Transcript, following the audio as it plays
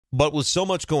But with so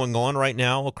much going on right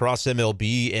now across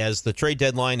MLB, as the trade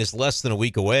deadline is less than a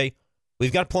week away,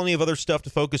 we've got plenty of other stuff to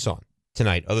focus on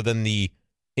tonight other than the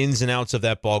ins and outs of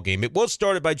that ball game. It was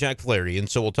started by Jack Flaherty, and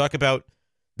so we'll talk about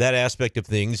that aspect of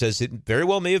things, as it very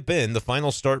well may have been the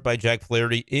final start by Jack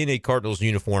Flaherty in a Cardinals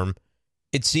uniform.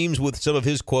 It seems with some of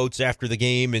his quotes after the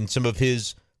game and some of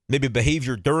his maybe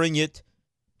behavior during it,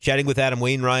 chatting with Adam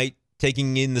Wainwright,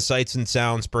 taking in the sights and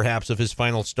sounds perhaps of his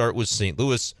final start with St.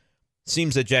 Louis,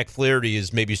 seems that Jack Flaherty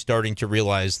is maybe starting to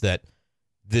realize that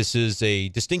this is a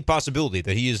distinct possibility,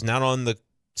 that he is not on the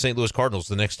St. Louis Cardinals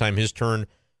the next time his turn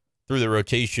through the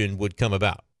rotation would come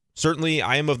about. Certainly,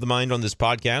 I am of the mind on this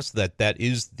podcast that that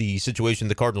is the situation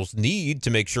the Cardinals need to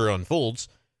make sure unfolds.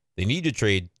 They need to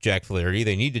trade Jack Flaherty.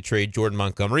 They need to trade Jordan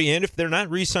Montgomery. And if they're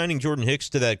not re-signing Jordan Hicks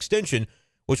to that extension,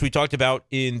 which we talked about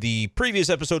in the previous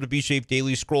episode of B-Shape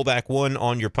Daily, scroll back one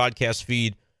on your podcast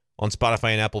feed on Spotify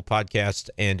and Apple Podcasts,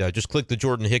 and just click the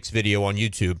Jordan Hicks video on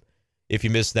YouTube if you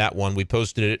missed that one. We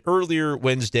posted it earlier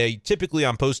Wednesday. Typically,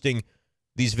 I'm posting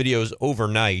these videos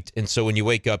overnight, and so when you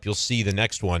wake up, you'll see the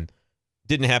next one.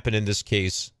 Didn't happen in this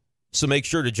case, so make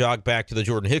sure to jog back to the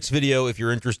Jordan Hicks video if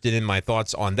you're interested in my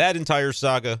thoughts on that entire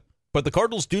saga. But the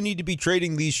Cardinals do need to be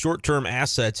trading these short-term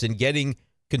assets and getting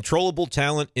controllable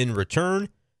talent in return.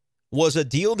 Was a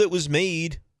deal that was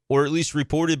made, or at least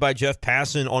reported by Jeff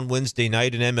Passan on Wednesday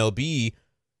night in MLB,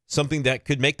 something that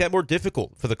could make that more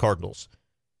difficult for the Cardinals.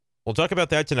 We'll talk about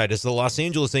that tonight, as the Los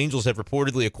Angeles Angels have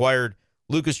reportedly acquired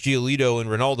Lucas Giolito and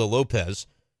Ronaldo Lopez.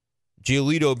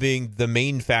 Giolito being the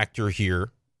main factor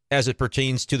here as it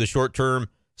pertains to the short-term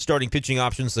starting pitching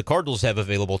options the Cardinals have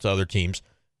available to other teams.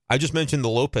 I just mentioned the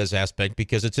Lopez aspect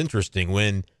because it's interesting.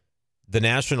 When the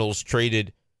Nationals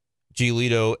traded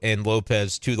Giolito and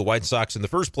Lopez to the White Sox in the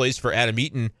first place for Adam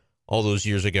Eaton all those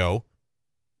years ago,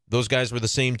 those guys were the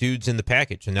same dudes in the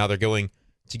package, and now they're going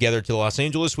together to Los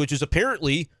Angeles, which is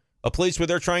apparently a place where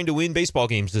they're trying to win baseball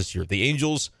games this year. The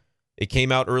Angels, it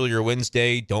came out earlier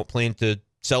Wednesday, don't plan to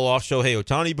sell off Shohei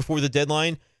Ohtani before the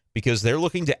deadline because they're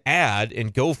looking to add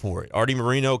and go for it. Artie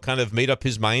Moreno kind of made up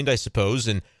his mind, I suppose,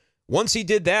 and once he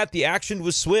did that, the action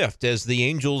was swift as the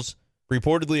Angels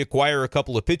reportedly acquire a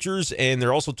couple of pitchers, and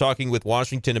they're also talking with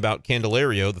Washington about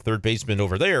Candelario, the third baseman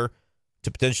over there, to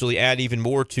potentially add even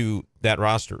more to that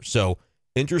roster. So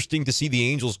interesting to see the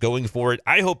Angels going for it.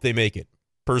 I hope they make it,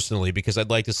 personally, because I'd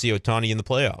like to see Ohtani in the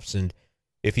playoffs. And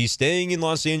if he's staying in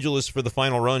Los Angeles for the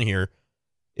final run here,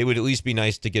 it would at least be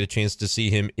nice to get a chance to see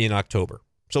him in October.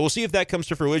 So we'll see if that comes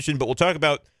to fruition, but we'll talk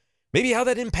about maybe how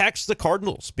that impacts the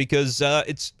Cardinals, because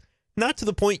it's not to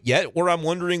the point yet where I'm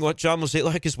wondering what John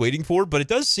Mozeliak is waiting for, but it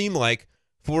does seem like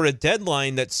for a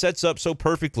deadline that sets up so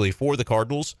perfectly for the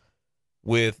Cardinals,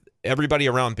 with everybody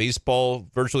around baseball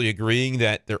virtually agreeing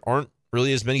that there aren't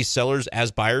really as many sellers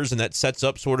as buyers, and that sets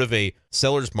up sort of a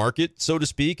seller's market, so to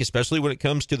speak, especially when it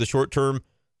comes to the short-term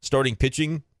starting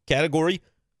pitching category.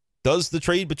 Does the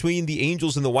trade between the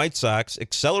Angels and the White Sox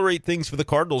accelerate things for the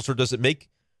Cardinals, or does it make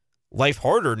life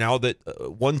harder now that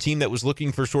one team that was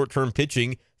looking for short-term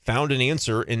pitching found an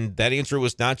answer, and that answer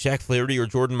was not Jack Flaherty or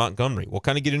Jordan Montgomery? We'll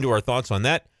kind of get into our thoughts on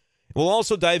that. We'll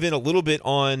also dive in a little bit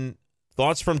on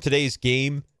thoughts from today's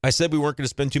game. I said we weren't going to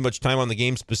spend too much time on the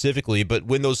game specifically, but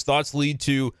when those thoughts lead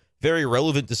to very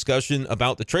relevant discussion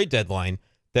about the trade deadline,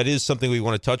 that is something we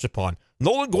want to touch upon.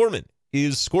 Nolan Gorman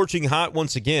is scorching hot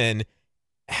once again.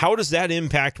 How does that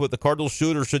impact what the Cardinals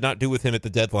should or should not do with him at the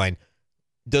deadline?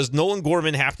 Does Nolan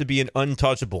Gorman have to be an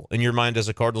untouchable in your mind as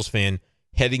a Cardinals fan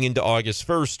heading into August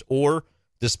 1st? Or,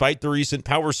 despite the recent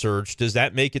power surge, does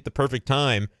that make it the perfect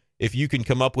time if you can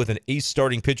come up with an ace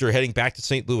starting pitcher heading back to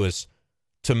St. Louis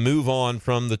to move on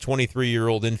from the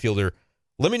 23-year-old infielder?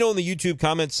 Let me know in the YouTube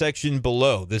comment section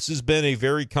below. This has been a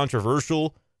very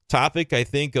controversial topic, I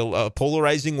think, a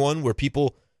polarizing one where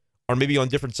people are maybe on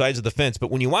different sides of the fence.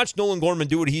 But when you watch Nolan Gorman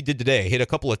do what he did today, hit a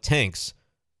couple of tanks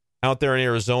out there in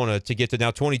Arizona to get to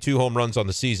now 22 home runs on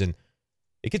the season,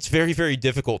 it gets very, very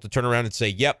difficult to turn around and say,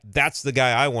 yep, that's the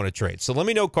guy I want to trade. So let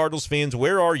me know, Cardinals fans,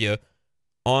 where are you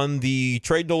on the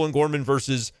trade Nolan Gorman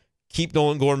versus keep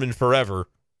Nolan Gorman forever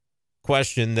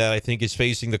question that I think is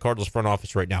facing the Cardinals front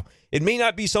office right now? It may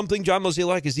not be something John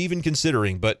Mozeliak is even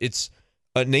considering, but it's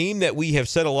a name that we have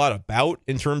said a lot about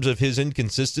in terms of his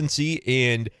inconsistency.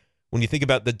 And when you think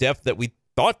about the depth that we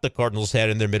thought the Cardinals had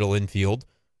in their middle infield,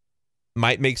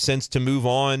 might make sense to move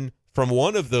on from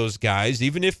one of those guys,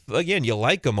 even if, again, you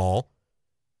like them all.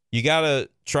 You got to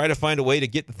try to find a way to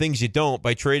get the things you don't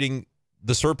by trading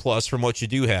the surplus from what you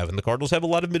do have. And the Cardinals have a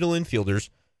lot of middle infielders.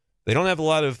 They don't have a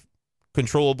lot of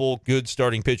controllable, good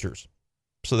starting pitchers.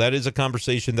 So that is a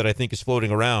conversation that I think is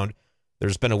floating around.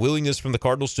 There's been a willingness from the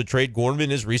Cardinals to trade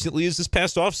Gorman as recently as this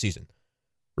past offseason.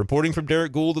 Reporting from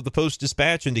Derek Gould of the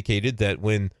Post-Dispatch indicated that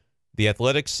when the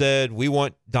Athletics said, we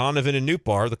want Donovan and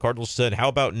Nootbaar, the Cardinals said, how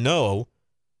about no,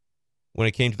 when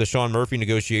it came to the Sean Murphy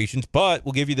negotiations, but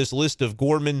we'll give you this list of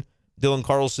Gorman, Dylan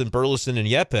Carlson, Burleson, and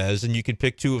Yepez, and you can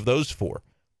pick 2 of those 4.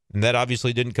 And that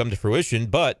obviously didn't come to fruition,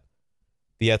 but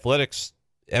the Athletics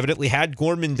evidently had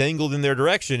Gorman dangled in their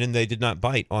direction, and they did not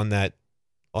bite on that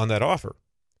offer.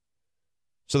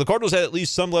 So the Cardinals had at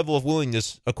least some level of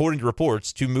willingness, according to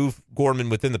reports, to move Gorman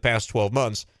within the past 12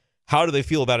 months. How do they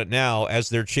feel about it now as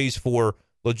their chase for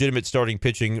legitimate starting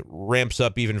pitching ramps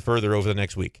up even further over the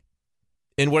next week?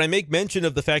 And when I make mention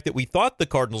of the fact that we thought the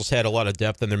Cardinals had a lot of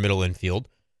depth in their middle infield,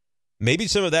 maybe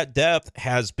some of that depth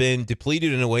has been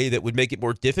depleted in a way that would make it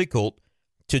more difficult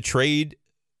to trade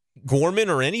Gorman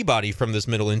or anybody from this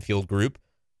middle infield group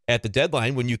at the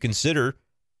deadline when you consider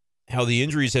how the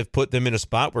injuries have put them in a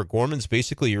spot where Gorman's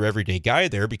basically your everyday guy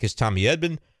there because Tommy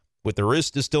Edman, with the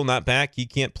wrist, is still not back. He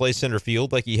can't play center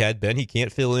field like he had been. He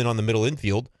can't fill in on the middle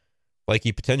infield like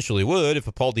he potentially would if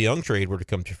a Paul DeJong trade were to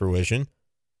come to fruition,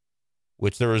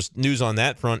 which there was news on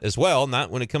that front as well,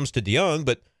 not when it comes to DeJong,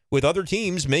 but with other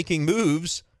teams making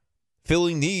moves,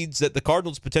 filling needs that the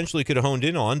Cardinals potentially could have honed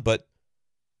in on. But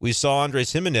we saw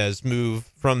Andres Jimenez move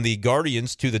from the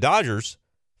Guardians to the Dodgers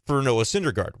for Noah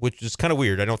Syndergaard, which is kind of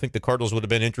weird. I don't think the Cardinals would have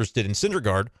been interested in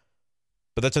Syndergaard,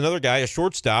 but that's another guy, a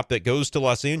shortstop, that goes to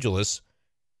Los Angeles.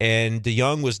 And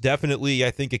DeJong was definitely, I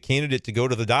think, a candidate to go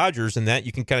to the Dodgers, and that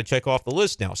you can kind of check off the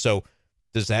list now. So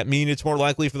does that mean it's more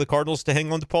likely for the Cardinals to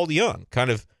hang on to Paul DeJong?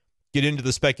 Kind of get into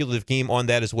the speculative game on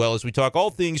that as well as we talk all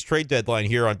things trade deadline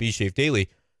here on B-Shape Daily.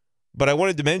 But I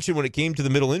wanted to mention when it came to the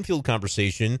middle infield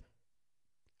conversation,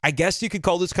 I guess you could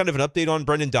call this kind of an update on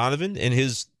Brendan Donovan and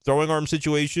his throwing arm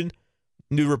situation.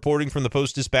 New reporting from the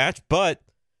Post-Dispatch, but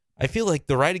I feel like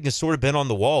the writing has sort of been on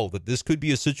the wall that this could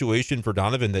be a situation for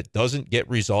Donovan that doesn't get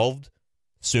resolved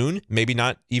soon, maybe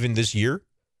not even this year.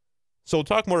 So we'll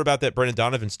talk more about that Brendan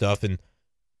Donovan stuff, and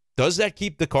does that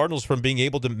keep the Cardinals from being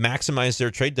able to maximize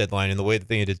their trade deadline in the way that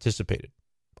they had anticipated?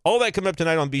 All that coming up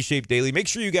tonight on B-Shape Daily. Make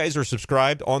sure you guys are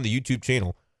subscribed on the YouTube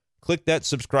channel. Click that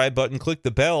subscribe button. Click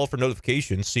the bell for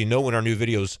notifications so you know when our new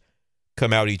videos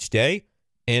come out each day.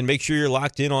 And make sure you're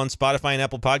locked in on Spotify and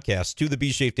Apple Podcasts to the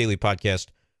B-Shape Daily Podcast,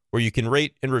 where you can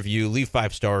rate and review, leave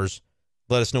 5 stars,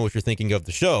 let us know what you're thinking of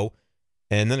the show.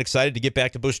 And then excited to get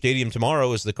back to Busch Stadium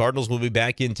tomorrow as the Cardinals will be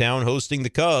back in town hosting the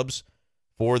Cubs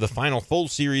for the final full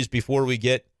series before we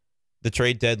get the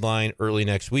trade deadline early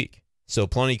next week. So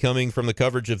plenty coming from the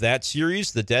coverage of that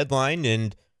series, the deadline,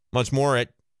 and much more at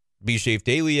B-Shape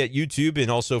Daily at YouTube and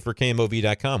also for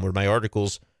KMOV.com, where my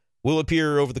articles will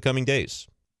appear over the coming days.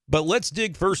 But let's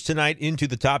dig first tonight into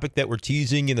the topic that we're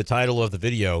teasing in the title of the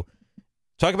video.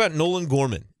 Talk about Nolan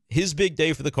Gorman. His big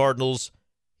day for the Cardinals.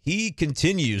 He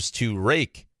continues to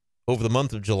rake over the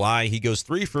month of July. He goes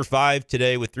 3 for 5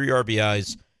 today with 3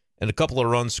 RBIs and a couple of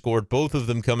runs scored, both of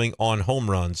them coming on home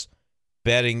runs.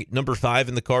 Batting number 5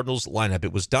 in the Cardinals lineup.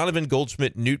 It was Donovan,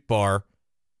 Goldschmidt, Nootbaar,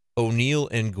 O'Neill,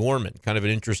 and Gorman. Kind of an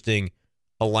interesting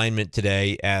alignment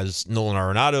today as Nolan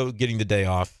Arenado getting the day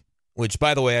off, which,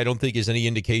 by the way, I don't think is any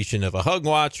indication of a hug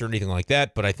watch or anything like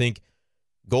that, but I think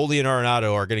Goldie and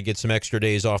Arenado are going to get some extra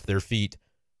days off their feet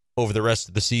over the rest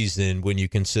of the season when you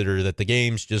consider that the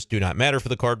games just do not matter for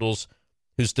the Cardinals,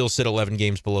 who still sit 11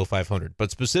 games below 500.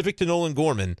 But specific to Nolan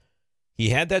Gorman, he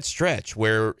had that stretch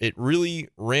where it really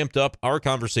ramped up our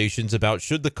conversations about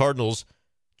should the Cardinals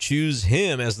choose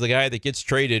him as the guy that gets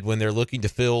traded when they're looking to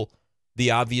fill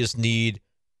the obvious need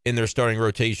in their starting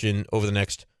rotation over the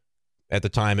next, at the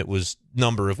time it was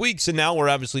number of weeks, and now we're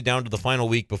obviously down to the final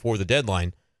week before the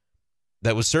deadline.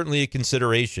 That was certainly a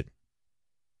consideration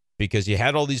because you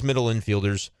had all these middle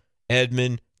infielders,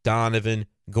 Edman, Donovan,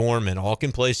 Gorman, all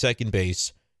can play second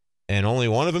base, and only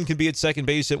one of them can be at second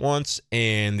base at once,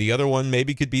 and the other one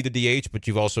maybe could be the DH, but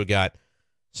you've also got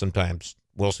sometimes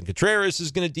Willson Contreras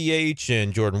is going to DH,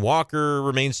 and Jordan Walker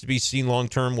remains to be seen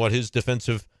long-term what his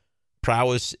defensive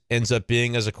prowess ends up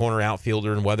being as a corner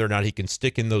outfielder and whether or not he can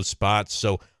stick in those spots.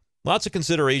 So lots of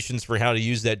considerations for how to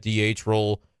use that DH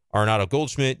role. Arenado,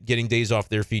 Goldschmidt getting days off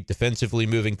their feet defensively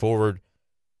moving forward.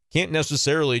 Can't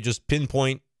necessarily just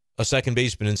pinpoint a second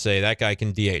baseman and say that guy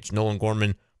can DH. Nolan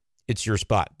Gorman, it's your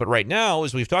spot. But right now,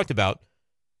 as we've talked about,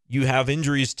 you have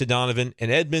injuries to Donovan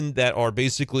and Edman that are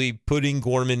basically putting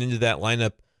Gorman into that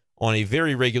lineup on a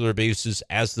very regular basis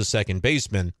as the second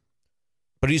baseman.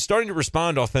 But he's starting to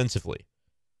respond offensively.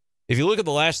 If you look at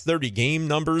the last 30 game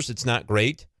numbers, it's not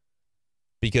great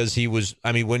because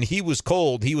when he was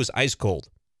cold, he was ice cold.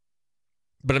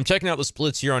 But I'm checking out the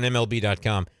splits here on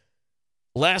MLB.com.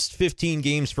 Last 15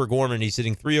 games for Gorman, he's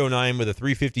hitting .309 with a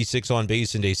 .356 on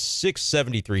base and a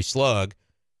 .673 slug.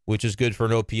 which is good for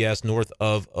an OPS north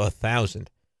of 1,000.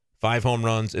 5 home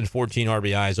runs and 14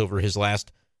 RBIs over his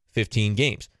last 15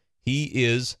 games. He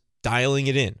is dialing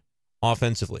it in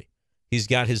offensively. He's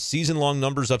got his season-long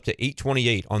numbers up to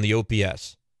 828 on the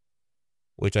OPS,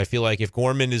 which I feel like if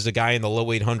Gorman is a guy in the low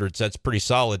 800s, that's pretty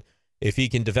solid. If he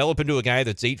can develop into a guy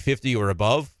that's 850 or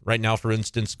above, right now, for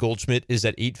instance, Goldschmidt is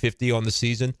at 850 on the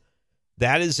season,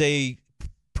 that is a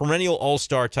perennial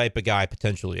all-star type of guy,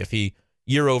 potentially, if he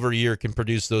year over year can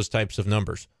produce those types of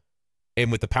numbers.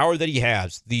 And with the power that he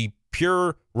has, the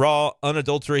pure, raw,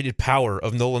 unadulterated power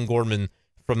of Nolan Gorman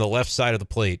from the left side of the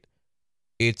plate,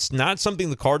 it's not something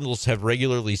the Cardinals have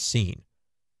regularly seen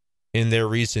in their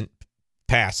recent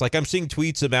past. Like, I'm seeing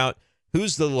tweets about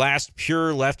who's the last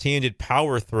pure left-handed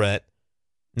power threat,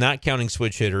 not counting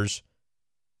switch hitters,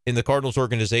 in the Cardinals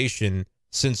organization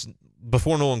since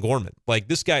before Nolan Gorman. Like,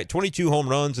 this guy, 22 home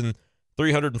runs and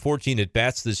 314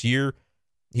 at-bats this year.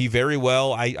 He very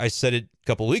well, I said it a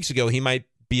couple of weeks ago, he might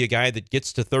be a guy that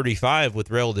gets to 35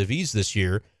 with relative ease this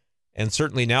year. And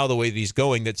certainly now, the way that he's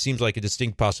going, that seems like a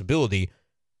distinct possibility.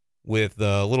 With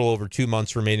a little over 2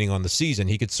 months remaining on the season,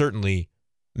 he could certainly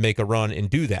make a run and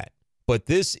do that. But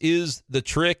this is the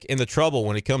trick and the trouble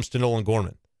when it comes to Nolan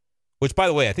Gorman. Which, by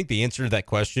the way, I think the answer to that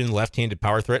question, left-handed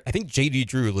power threat, I think J.D.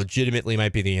 Drew legitimately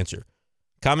might be the answer.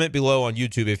 Comment below on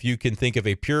YouTube if you can think of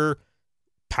a pure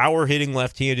power-hitting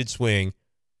left-handed swing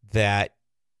that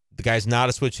the guy's not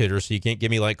a switch hitter, so you can't give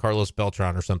me like Carlos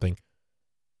Beltran or something.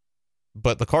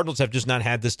 But the Cardinals have just not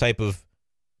had this type of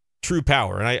true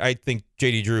power. And I think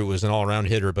J.D. Drew was an all-around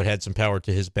hitter, but had some power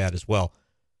to his bat as well.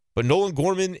 But Nolan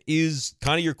Gorman is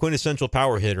kind of your quintessential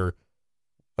power hitter.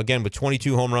 Again, with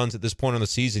 22 home runs at this point on the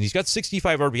season. He's got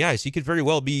 65 RBIs. He could very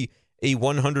well be a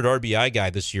 100 RBI guy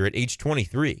this year at age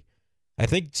 23. I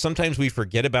think sometimes we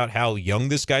forget about how young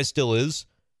this guy still is.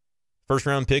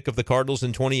 First-round pick of the Cardinals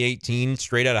in 2018,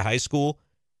 straight out of high school.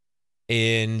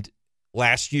 And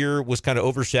last year was kind of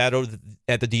overshadowed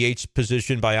at the DH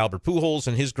position by Albert Pujols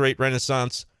and his great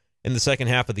renaissance in the second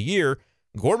half of the year.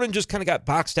 Gorman just kind of got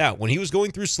boxed out. When he was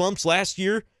going through slumps last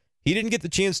year, he didn't get the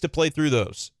chance to play through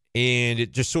those. And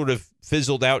it just sort of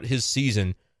fizzled out his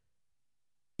season.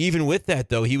 Even with that,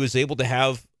 though, he was able to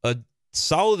have a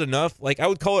solid enough, like I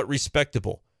would call it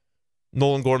respectable,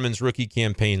 Nolan Gorman's rookie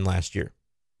campaign last year.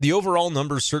 The overall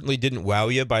numbers certainly didn't wow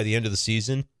you by the end of the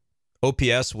season.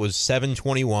 OPS was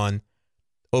 721,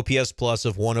 OPS plus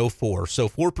of 104, so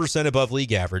 4% above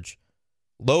league average.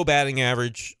 Low batting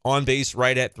average, on base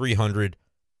right at 300,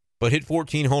 but hit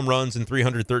 14 home runs and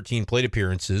 313 plate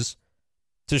appearances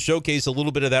to showcase a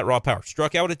little bit of that raw power.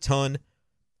 Struck out a ton,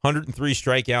 103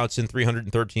 strikeouts and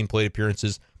 313 plate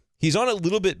appearances. He's on a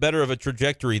little bit better of a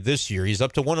trajectory this year. He's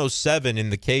up to 107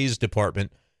 in the Ks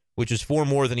department, which is 4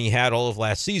 more than he had all of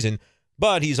last season,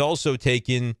 but he's also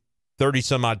taken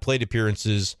 30-some-odd plate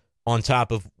appearances on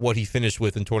top of what he finished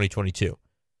with in 2022.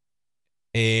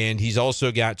 And he's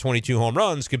also got 22 home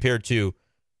runs compared to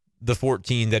the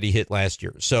 14 that he hit last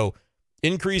year. So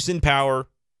increase in power,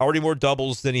 already more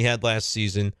doubles than he had last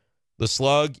season. The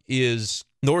slug is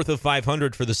north of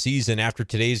 500 for the season after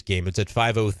today's game. It's at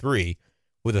 503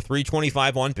 with a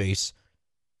 325 on base.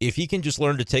 If he can just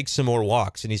learn to take some more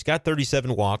walks, and he's got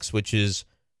 37 walks, which is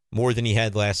more than he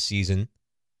had last season,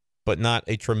 but not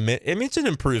a tremendous, I mean, it's an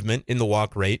improvement in the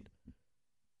walk rate.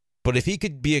 But if he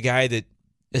could be a guy that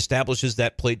establishes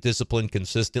that plate discipline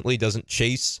consistently, doesn't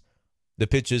chase the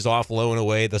pitches off low and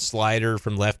away, the slider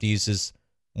from lefties is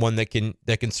one that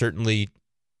can certainly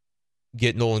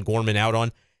get Nolan Gorman out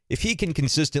on. If he can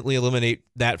consistently eliminate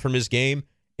that from his game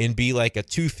and be like a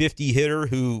 250 hitter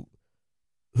who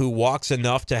walks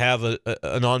enough to have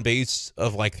an on base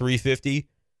of like 350,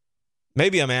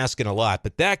 maybe I'm asking a lot,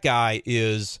 but that guy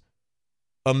is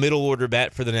a middle order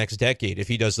bat for the next decade if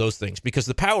he does those things, because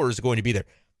the power is going to be there.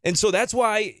 And so that's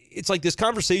why it's like this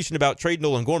conversation about trade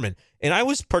Nolan Gorman. And I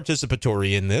was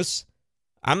participatory in this.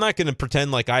 I'm not going to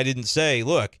pretend like I didn't say,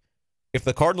 look, if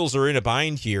the Cardinals are in a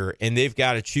bind here and they've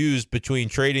got to choose between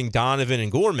trading Donovan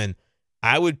and Gorman,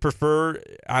 I would prefer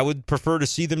to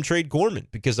see them trade Gorman,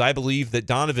 because I believe that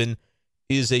Donovan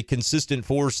is a consistent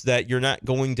force that you're not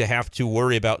going to have to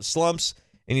worry about slumps,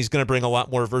 and he's going to bring a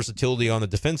lot more versatility on the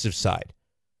defensive side.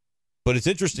 But it's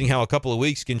interesting how a couple of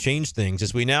weeks can change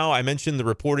things. I mentioned the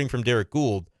reporting from Derek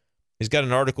Gould. He's got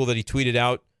an article that he tweeted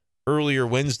out earlier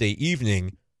Wednesday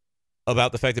evening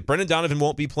about the fact that Brendan Donovan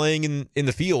won't be playing in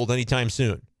the field anytime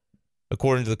soon,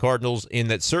 according to the Cardinals,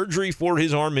 and that surgery for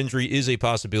his arm injury is a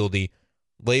possibility,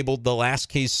 labeled the last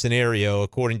case scenario,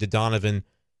 according to Donovan,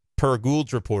 per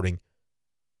Gould's reporting.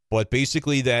 But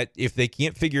basically that if they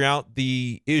can't figure out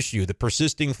the issue, the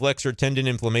persisting flexor tendon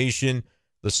inflammation,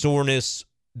 the soreness,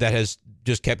 that has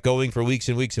just kept going for weeks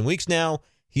and weeks and weeks now.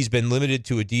 He's been limited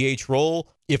to a DH role.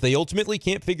 If they ultimately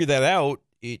can't figure that out,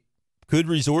 it could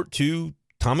resort to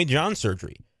Tommy John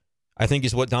surgery, I think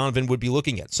is what Donovan would be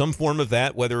looking at. Some form of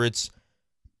that, whether it's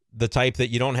the type that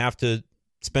you don't have to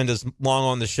spend as long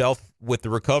on the shelf with the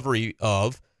recovery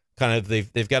of. Kind of,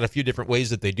 they've got a few different ways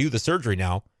that they do the surgery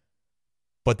now.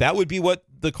 But that would be what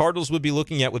the Cardinals would be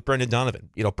looking at with Brendan Donovan.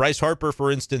 Bryce Harper,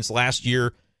 for instance, last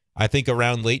year, I think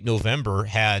around late November,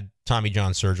 had Tommy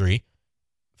John surgery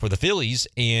for the Phillies,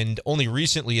 and only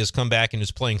recently has come back and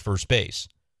is playing first base.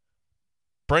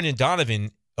 Brendan Donovan,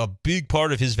 a big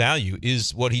part of his value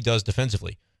is what he does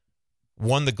defensively.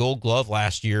 Won the Gold Glove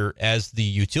last year as the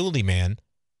utility man.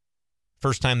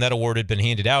 First time that award had been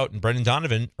handed out, and Brendan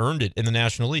Donovan earned it in the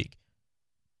National League.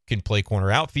 Can play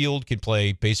corner outfield, can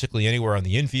play basically anywhere on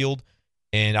the infield,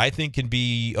 and I think can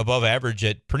be above average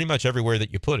at pretty much everywhere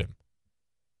that you put him.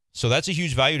 So that's a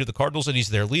huge value to the Cardinals, and he's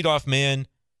their leadoff man.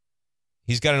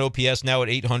 He's got an OPS now at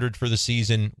 800 for the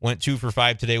season. Went 2 for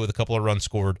 5 today with a couple of runs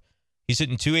scored. He's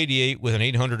hitting 288 with an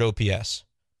 800 OPS.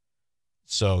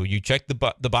 So you check the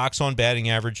box on batting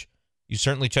average. You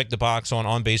certainly check the box on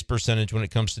on-base percentage when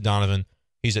it comes to Donovan.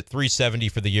 He's at 370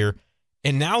 for the year.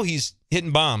 And now he's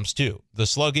hitting bombs, too. The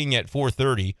slugging at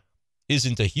 430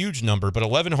 isn't a huge number, but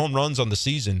 11 home runs on the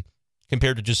season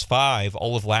compared to just 5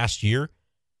 all of last year.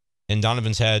 And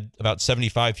Donovan's had about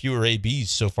 75 fewer ABs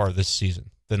so far this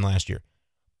season than last year.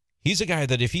 He's a guy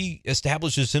that if he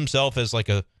establishes himself as like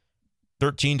a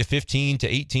 13 to 15 to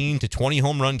 18 to 20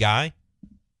 home run guy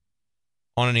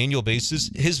on an annual basis,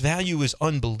 his value is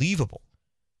unbelievable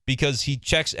because he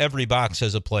checks every box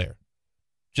as a player.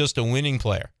 Just a winning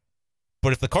player.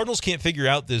 But if the Cardinals can't figure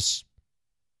out this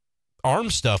arm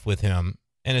stuff with him,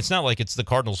 and it's not like it's the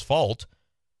Cardinals' fault,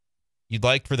 you'd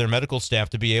like for their medical staff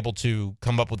to be able to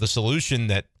come up with a solution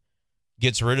that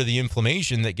gets rid of the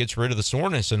inflammation, that gets rid of the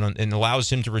soreness, and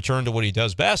allows him to return to what he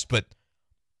does best. But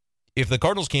if the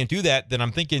Cardinals can't do that, then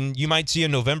I'm thinking you might see a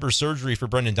November surgery for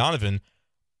Brendan Donovan,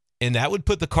 and that would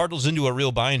put the Cardinals into a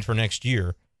real bind for next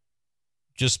year.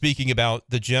 Just speaking about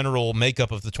the general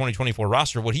makeup of the 2024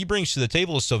 roster, what he brings to the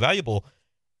table is so valuable.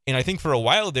 And I think for a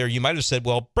while there, you might have said,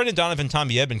 well, Brendan Donovan,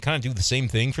 Tommy Edman kind of do the same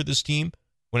thing for this team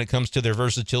when it comes to their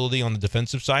versatility on the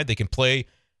defensive side. They can play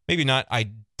maybe not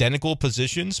identical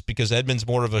positions because Edman's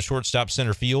more of a shortstop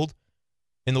center field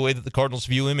in the way that the Cardinals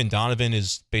view him, and Donovan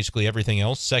is basically everything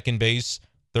else. Second base,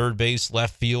 third base,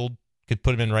 left field. Could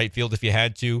put him in right field if you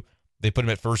had to. They put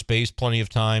him at first base plenty of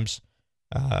times.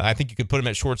 I think you could put him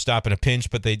at shortstop in a pinch,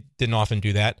 but they didn't often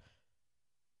do that.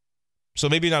 So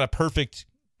maybe not a perfect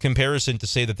comparison to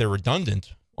say that they're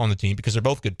redundant on the team because they're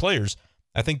both good players.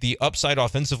 I think the upside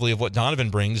offensively of what Donovan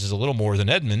brings is a little more than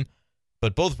Edman,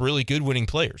 but both really good winning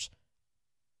players.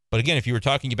 But again, if you were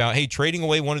talking about, hey, trading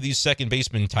away one of these second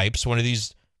baseman types, one of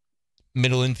these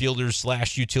middle infielders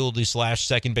slash utility slash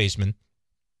second baseman,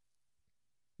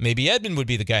 maybe Edman would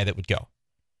be the guy that would go.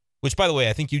 Which, by the way,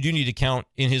 I think you do need to count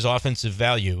in his offensive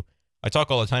value. I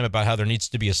talk all the time about how there needs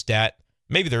to be a stat.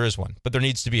 Maybe there is one, but there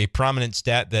needs to be a prominent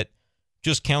stat that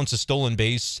just counts a stolen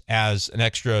base as an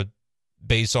extra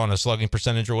base on a slugging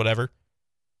percentage or whatever.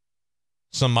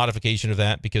 Some modification of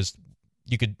that, because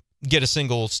you could get a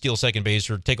single, steal second base,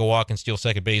 or take a walk and steal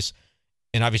second base.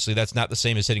 And obviously that's not the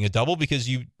same as hitting a double because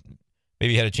you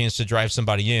maybe had a chance to drive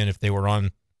somebody in if they were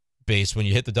on base when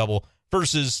you hit the double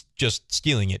versus just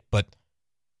stealing it. But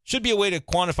should be a way to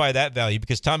quantify that value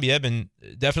because Tommy Edman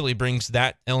definitely brings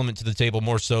that element to the table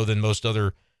more so than most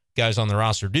other guys on the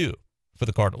roster do for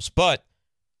the Cardinals. But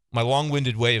my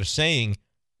long-winded way of saying,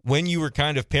 when you were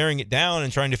kind of paring it down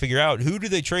and trying to figure out who do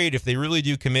they trade if they really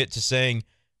do commit to saying,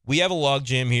 we have a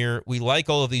logjam here, we like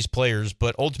all of these players,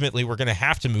 but ultimately we're going to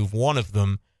have to move one of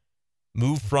them,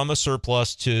 move from a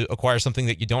surplus to acquire something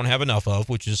that you don't have enough of,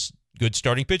 which is good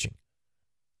starting pitching.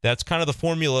 That's kind of the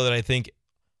formula that I think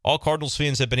all Cardinals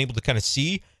fans have been able to kind of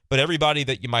see, but everybody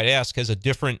that you might ask has a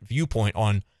different viewpoint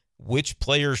on which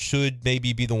player should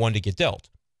maybe be the one to get dealt.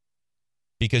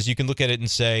 Because you can look at it and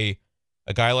say,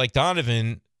 a guy like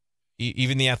Donovan,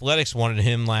 even the Athletics wanted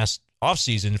him last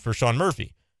offseason for Sean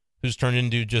Murphy, who's turned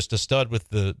into just a stud with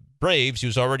the Braves. He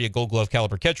was already a Gold Glove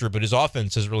caliber catcher, but his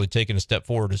offense has really taken a step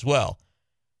forward as well.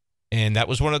 And that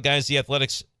was one of the guys the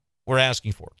Athletics were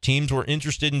asking for. Teams were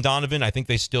interested in Donovan. I think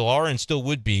they still are and still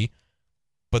would be.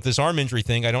 But this arm injury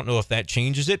thing, I don't know if that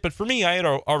changes it. But for me, I had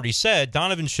already said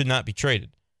Donovan should not be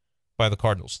traded by the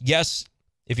Cardinals. Yes,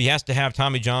 if he has to have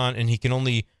Tommy John and he can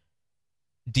only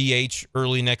DH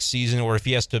early next season, or if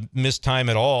he has to miss time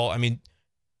at all. I mean,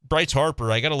 Bryce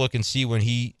Harper, I got to look and see when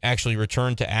he actually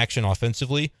returned to action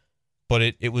offensively.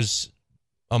 But it was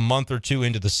a month or two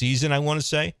into the season, I want to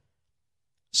say.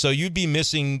 So you'd be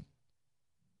missing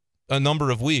a number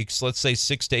of weeks, let's say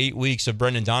 6 to 8 weeks of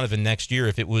Brendan Donovan next year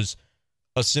if it was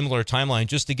a similar timeline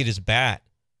just to get his bat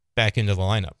back into the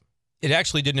lineup. It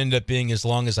actually didn't end up being as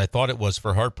long as I thought it was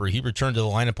for Harper. He returned to the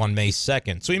lineup on May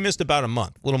 2nd, so he missed about a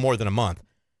month, a little more than a month.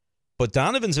 But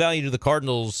Donovan's value to the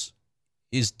Cardinals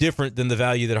is different than the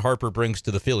value that Harper brings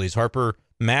to the Phillies. Harper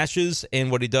mashes,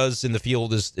 and what he does in the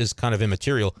field is kind of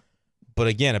immaterial. But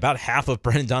again, about half of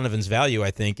Brendan Donovan's value,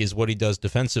 I think, is what he does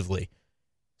defensively.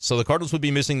 So the Cardinals would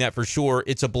be missing that for sure.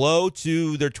 It's a blow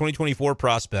to their 2024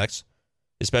 prospects,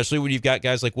 especially when you've got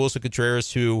guys like Willson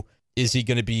Contreras, who is he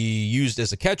going to be used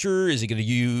as a catcher? Is he going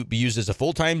to be used as a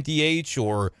full-time DH?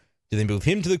 Or do they move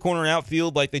him to the corner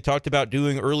outfield like they talked about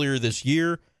doing earlier this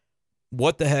year?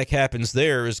 What the heck happens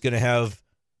there is going to have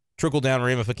trickle-down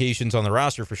ramifications on the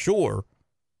roster for sure.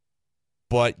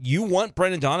 But you want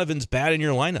Brendan Donovan's bat in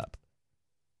your lineup.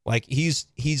 Like, he's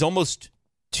almost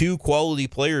two quality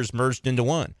players merged into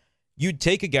one. You'd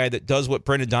take a guy that does what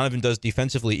Brendan Donovan does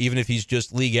defensively, even if he's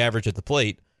just league average at the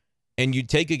plate, and you'd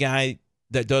take a guy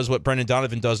that does what Brendan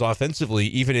Donovan does offensively,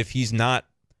 even if he's not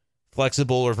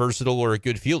flexible or versatile or a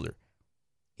good fielder.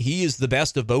 He is the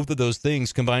best of both of those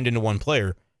things combined into one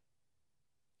player.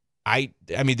 I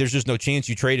mean, there's just no chance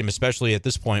you trade him, especially at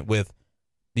this point with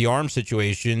the arm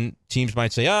situation. Teams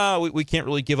might say, we can't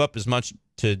really give up as much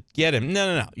to get him.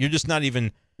 No. You're just not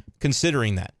even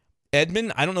considering that.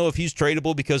 Edman, I don't know if he's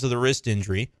tradable because of the wrist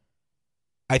injury.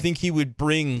 I think he would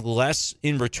bring less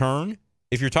in return.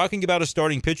 If you're talking about a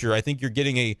starting pitcher, I think you're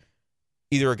getting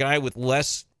either a guy with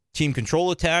less team control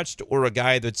attached or a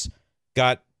guy that's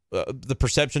got the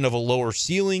perception of a lower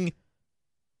ceiling,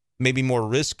 maybe more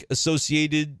risk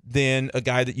associated than a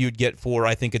guy that you'd get for,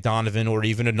 I think, a Donovan or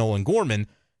even a Nolan Gorman,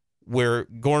 where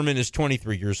Gorman is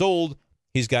 23 years old.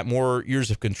 He's got more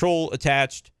years of control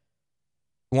attached,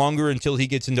 longer until he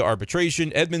gets into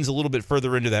arbitration. Edman's a little bit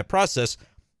further into that process,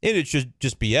 and it should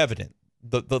just be evident.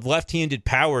 The left-handed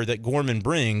power that Gorman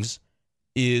brings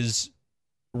is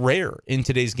rare in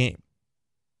today's game.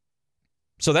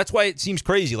 So that's why it seems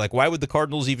crazy. Like, why would the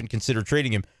Cardinals even consider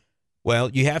trading him?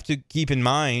 Well, you have to keep in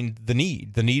mind the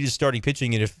need. The need is starting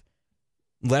pitching, and if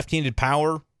left-handed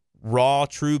power, raw,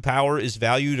 true power is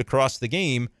valued across the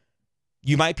game,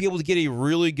 you might be able to get a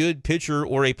really good pitcher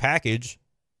or a package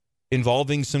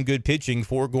involving some good pitching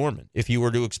for Gorman if you were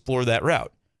to explore that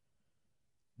route.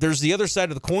 There's the other side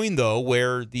of the coin, though,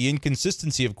 where the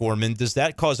inconsistency of Gorman, does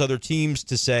that cause other teams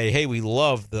to say, hey, we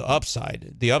love the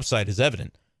upside? The upside is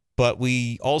evident, but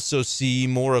we also see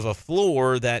more of a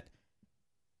floor that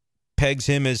pegs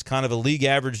him as kind of a league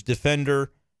average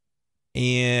defender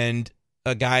and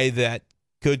a guy that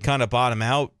could kind of bottom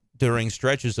out during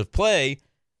stretches of play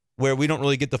where we don't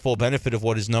really get the full benefit of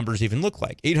what his numbers even look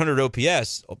like. 800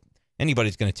 OPS,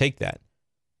 anybody's going to take that.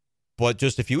 But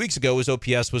just a few weeks ago, his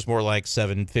OPS was more like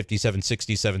 750,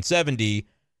 760, 770.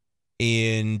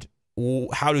 And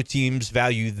how do teams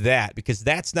value that? Because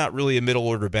that's not really a middle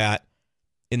order bat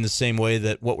in the same way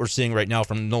that what we're seeing right now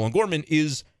from Nolan Gorman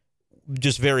is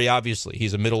just very obviously.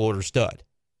 He's a middle order stud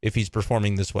if he's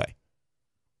performing this way.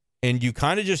 And you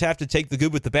kind of just have to take the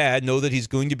good with the bad, know that he's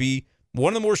going to be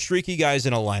one of the more streaky guys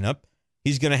in a lineup.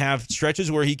 He's going to have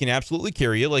stretches where he can absolutely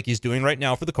carry you like he's doing right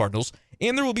now for the Cardinals.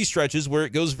 And there will be stretches where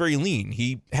it goes very lean.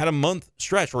 He had a month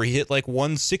stretch where he hit like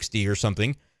 160 or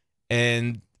something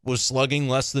and was slugging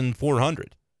less than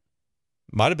 400.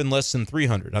 Might have been less than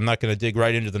 300. I'm not going to dig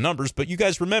right into the numbers, but you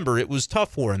guys remember it was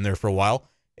tough for him there for a while.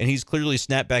 And he's clearly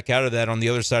snapped back out of that on the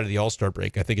other side of the All-Star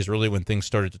break, I think is really when things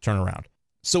started to turn around.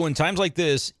 So in times like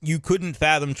this, you couldn't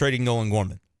fathom trading Nolan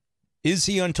Gorman. Is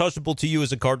he untouchable to you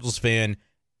as a Cardinals fan,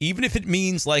 even if it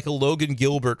means like a Logan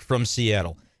Gilbert from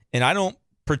Seattle? And I don't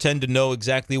pretend to know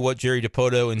exactly what Jerry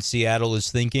Dipoto in Seattle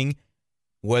is thinking,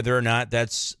 whether or not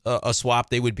that's a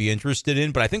swap they would be interested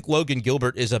in. But I think Logan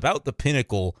Gilbert is about the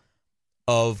pinnacle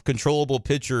of controllable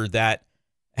pitcher that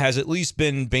has at least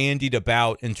been bandied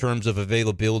about in terms of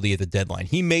availability at the deadline.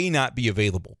 He may not be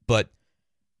available, but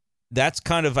that's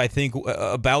kind of, I think,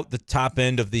 about the top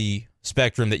end of the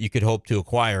spectrum that you could hope to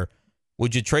acquire.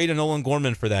 Would you trade a Nolan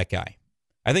Gorman for that guy?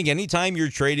 I think anytime you're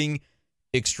trading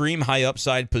extreme high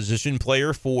upside position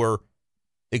player for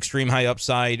extreme high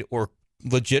upside or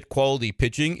legit quality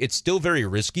pitching, it's still very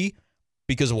risky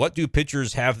because what do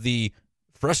pitchers have the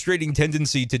frustrating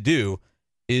tendency to do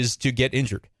is to get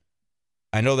injured.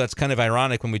 I know that's kind of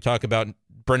ironic when we talk about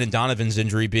Brendan Donovan's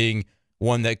injury being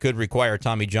one that could require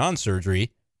Tommy John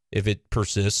surgery if it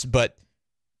persists, but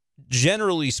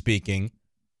generally speaking,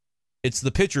 it's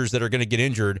the pitchers that are going to get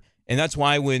injured, and that's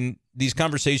why when these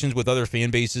conversations with other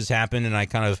fan bases happen and I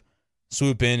kind of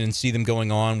swoop in and see them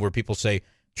going on where people say,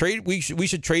 We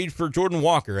should trade for Jordan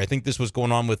Walker. I think this was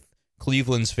going on with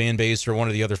Cleveland's fan base or one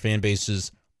of the other fan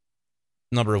bases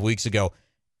a number of weeks ago.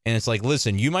 And it's like,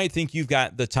 listen, you might think you've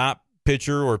got the top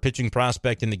pitcher or pitching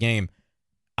prospect in the game.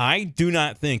 I do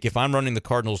not think, if I'm running the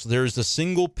Cardinals, there's a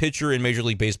single pitcher in Major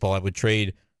League Baseball I would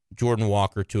trade Jordan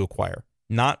Walker to acquire.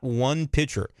 Not one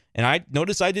pitcher. And I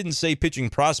notice I didn't say pitching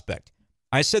prospect.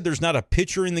 I said there's not a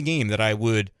pitcher in the game that I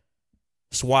would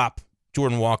swap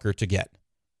Jordan Walker to get.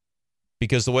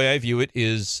 Because the way I view it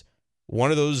is one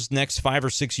of those next 5 or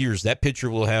 6 years, that pitcher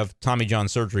will have Tommy John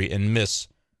surgery and miss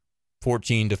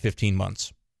 14 to 15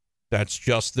 months. That's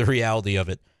just the reality of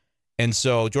it. And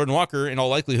so Jordan Walker, in all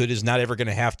likelihood, is not ever going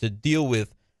to have to deal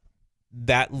with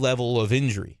that level of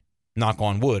injury. Knock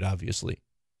on wood, obviously.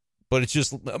 But it's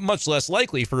just much less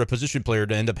likely for a position player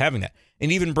to end up having that.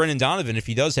 And even Brendan Donovan, if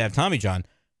he does have Tommy John,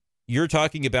 you're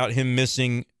talking about him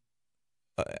missing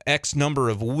X number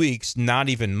of weeks, not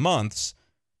even months,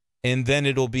 and then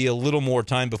it'll be a little more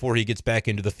time before he gets back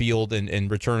into the field and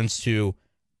returns to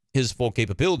his full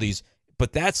capabilities.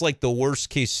 But that's like the worst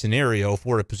case scenario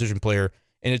for a position player,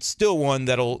 and it's still one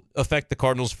that'll affect the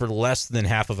Cardinals for less than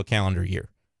half of a calendar year,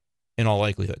 in all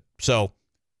likelihood. So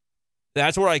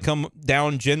that's where I come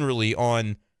down generally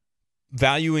on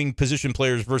valuing position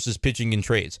players versus pitching in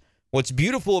trades. What's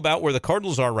beautiful about where the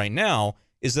Cardinals are right now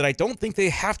is that I don't think they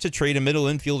have to trade a middle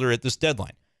infielder at this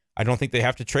deadline. I don't think they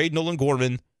have to trade Nolan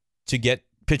Gorman to get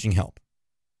pitching help.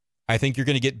 I think you're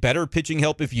going to get better pitching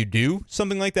help if you do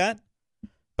something like that.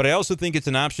 But I also think it's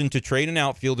an option to trade an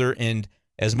outfielder, and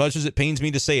as much as it pains me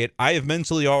to say it, I have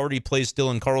mentally already placed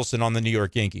Dylan Carlson on the New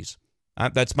York Yankees.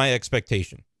 That's my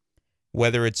expectation.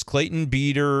 Whether it's Clayton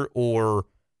Beeter or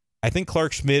I think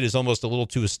Clark Schmidt is almost a little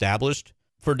too established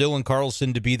for Dylan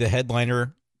Carlson to be the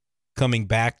headliner coming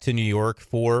back to New York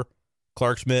for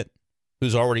Clark Schmidt,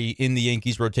 who's already in the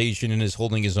Yankees rotation and is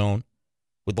holding his own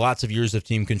with lots of years of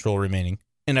team control remaining.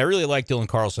 And I really like Dylan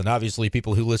Carlson. Obviously,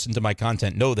 people who listen to my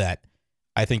content know that.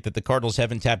 I think that the Cardinals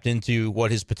haven't tapped into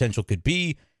what his potential could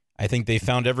be. I think they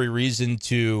found every reason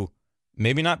to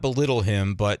maybe not belittle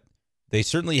him, but they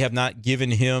certainly have not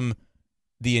given him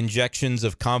the injections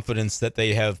of confidence that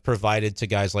they have provided to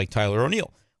guys like Tyler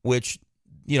O'Neill, which,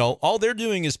 you know, all they're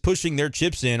doing is pushing their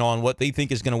chips in on what they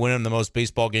think is going to win them the most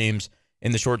baseball games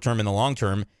in the short term and the long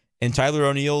term. And Tyler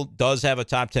O'Neill does have a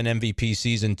top 10 MVP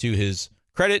season to his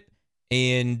credit,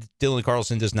 and Dylan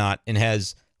Carlson does not, and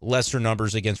has lesser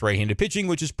numbers against right-handed pitching,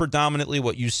 which is predominantly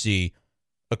what you see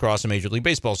across a Major League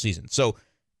Baseball season. So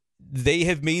they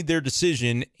have made their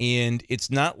decision, and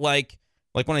it's not like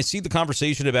when I see the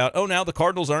conversation about, oh, now the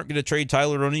Cardinals aren't going to trade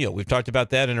Tyler O'Neill. We've talked about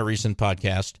that in a recent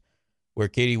podcast where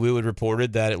Katie Wood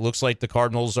reported that it looks like the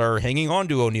Cardinals are hanging on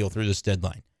to O'Neill through this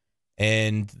deadline.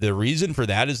 And the reason for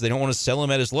that is they don't want to sell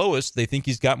him at his lowest. They think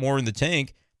he's got more in the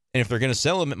tank. And if they're going to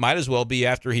sell him, it might as well be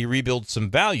after he rebuilds some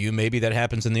value. Maybe that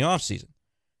happens in the offseason.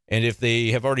 And if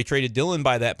they have already traded Dylan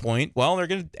by that point, well, they're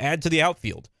going to add to the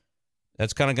outfield.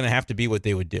 That's kind of going to have to be what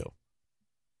they would do.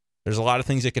 There's a lot of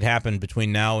things that could happen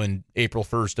between now and April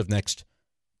 1st of next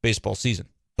baseball season.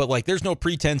 But, there's no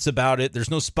pretense about it. There's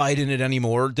no spite in it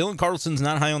anymore. Dylan Carlson's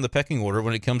not high on the pecking order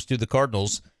when it comes to the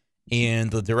Cardinals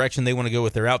and the direction they want to go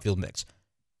with their outfield mix.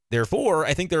 Therefore,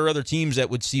 I think there are other teams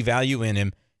that would see value in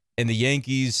him, and the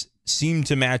Yankees seem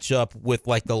to match up with,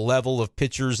 the level of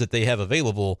pitchers that they have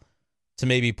available to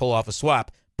maybe pull off a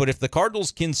swap. But if the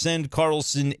Cardinals can send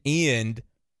Carlson and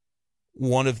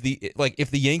one of the, if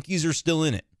the Yankees are still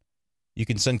in it, you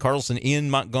can send Carlson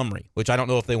and Montgomery, which I don't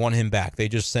know if they want him back. They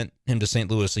just sent him to St.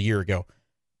 Louis a year ago.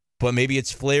 But maybe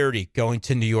it's Flaherty going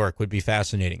to New York would be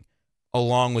fascinating,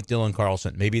 along with Dylan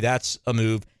Carlson. Maybe that's a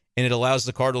move, and it allows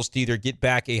the Cardinals to either get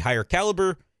back a higher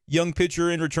caliber young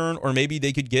pitcher in return, or maybe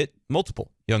they could get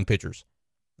multiple young pitchers.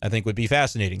 I think would be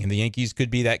fascinating, and the Yankees could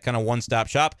be that kind of one-stop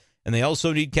shop. And they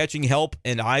also need catching help,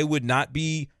 and I would not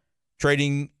be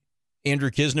trading Andrew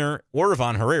Kisner or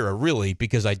Ivan Herrera, really,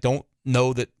 because I don't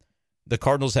know that the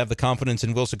Cardinals have the confidence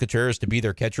in Willson Contreras to be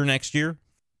their catcher next year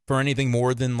for anything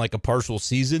more than a partial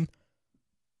season.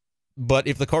 But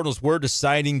if the Cardinals were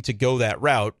deciding to go that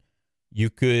route, you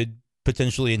could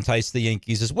potentially entice the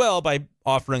Yankees as well by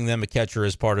offering them a catcher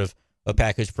as part of a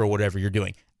package for whatever you're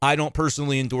doing. I don't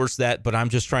personally endorse that, but I'm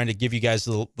just trying to give you guys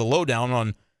the lowdown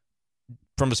on,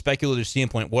 from a speculative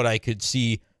standpoint, what I could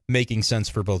see making sense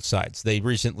for both sides. They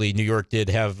recently, New York did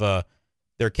have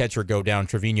their catcher go down.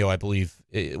 Trevino, I believe,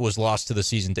 it was lost to the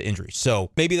season to injury.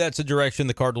 So maybe that's a direction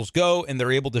the Cardinals go, and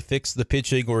they're able to fix the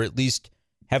pitching, or at least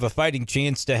have a fighting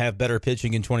chance to have better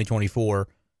pitching in 2024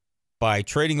 by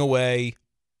trading away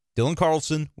Dylan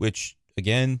Carlson, which,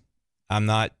 again, I'm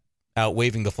not out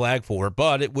waving the flag for,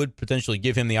 but it would potentially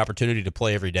give him the opportunity to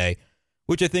play every day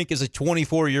which I think is a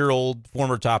 24-year-old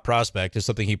former top prospect is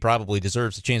something he probably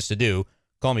deserves a chance to do.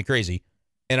 Call me crazy.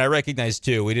 And I recognize,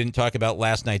 too, we didn't talk about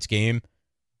last night's game,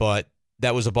 but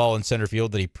that was a ball in center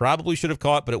field that he probably should have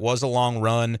caught, but it was a long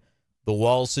run. The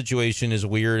wall situation is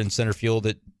weird in center field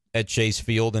at Chase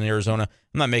Field in Arizona.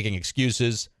 I'm not making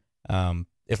excuses.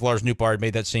 If Lars Nootbaar had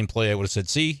made that same play, I would have said,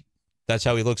 see, that's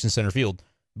how he looks in center field.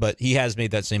 But he has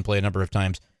made that same play a number of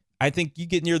times. I think you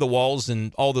get near the walls,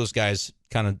 and all those guys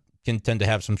kind of can tend to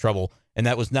have some trouble, and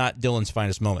that was not Dylan's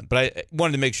finest moment. But I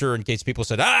wanted to make sure in case people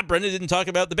said, Brendan didn't talk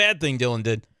about the bad thing Dylan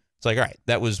did. It's like, all right,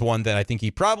 that was one that I think he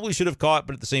probably should have caught,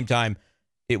 but at the same time,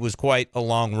 it was quite a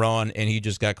long run, and he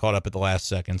just got caught up at the last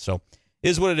second. So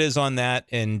is what it is on that,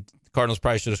 and the Cardinals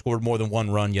probably should have scored more than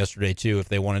one run yesterday, too, if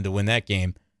they wanted to win that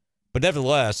game. But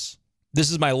nevertheless,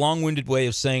 this is my long-winded way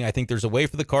of saying I think there's a way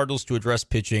for the Cardinals to address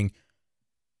pitching,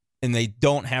 and they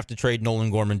don't have to trade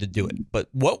Nolan Gorman to do it. But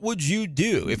what would you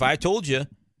do if I told you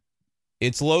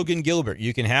it's Logan Gilbert?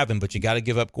 You can have him, but you got to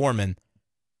give up Gorman.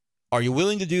 Are you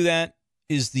willing to do that?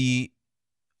 Is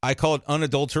I call it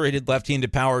unadulterated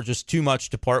left-handed power just too much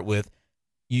to part with?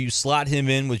 You slot him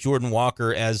in with Jordan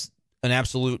Walker as an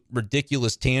absolute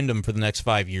ridiculous tandem for the next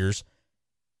 5 years,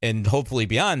 and hopefully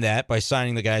beyond that by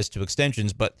signing the guys to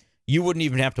extensions, but you wouldn't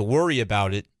even have to worry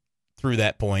about it through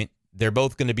that point. They're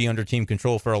both going to be under team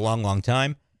control for a long, long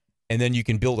time, and then you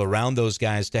can build around those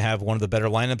guys to have one of the better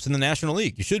lineups in the National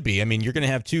League. You should be. I mean, you're going to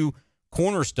have two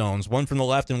cornerstones, one from the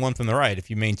left and one from the right, if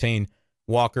you maintain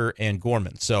Walker and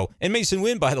Gorman. So, and Mason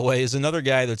Wynn, by the way, is another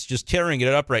guy that's just tearing it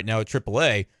up right now at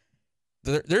AAA.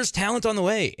 There's talent on the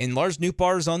way, and Lars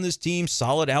Nootbaar is on this team,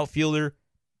 solid outfielder.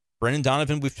 Brendan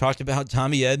Donovan, we've talked about.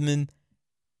 Tommy Edman.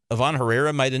 Ivan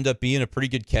Herrera might end up being a pretty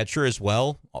good catcher as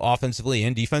well, offensively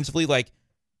and defensively. Like,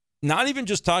 not even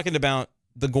just talking about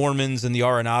the Gormans and the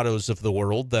Arenados of the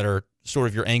world that are sort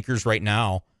of your anchors right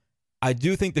now. I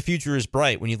do think the future is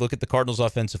bright when you look at the Cardinals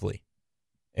offensively.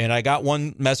 And I got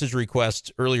one message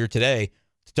request earlier today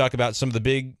to talk about some of the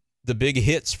big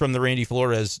hits from the Randy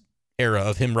Flores era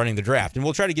of him running the draft. And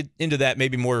we'll try to get into that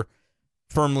maybe more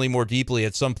firmly, more deeply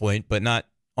at some point, but not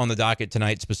on the docket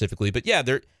tonight specifically. But yeah,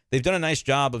 they've done a nice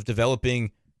job of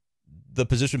developing the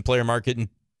position player market and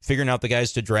figuring out the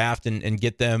guys to draft and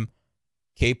get them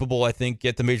capable, I think,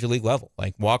 at the major league level.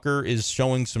 Like, Walker is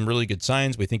showing some really good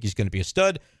signs. We think he's going to be a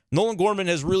stud. Nolan Gorman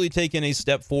has really taken a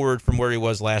step forward from where he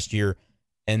was last year,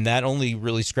 and that only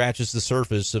really scratches the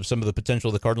surface of some of the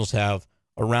potential the Cardinals have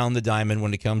around the diamond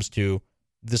when it comes to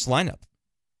this lineup,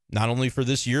 not only for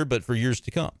this year, but for years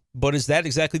to come. But is that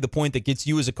exactly the point that gets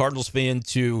you as a Cardinals fan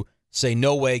to say,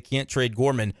 no way, can't trade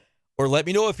Gorman? Or let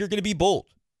me know if you're going to be bold.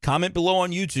 Comment below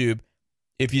on YouTube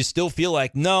if you still feel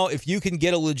like, no, if you can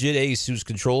get a legit ace who's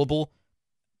controllable,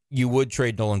 you would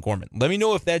trade Nolan Gorman. Let me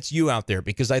know if that's you out there,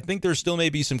 because I think there still may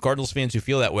be some Cardinals fans who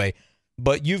feel that way,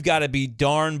 but you've got to be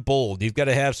darn bold. You've got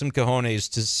to have some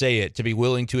cojones to say it, to be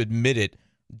willing to admit it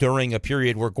during a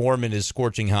period where Gorman is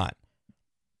scorching hot.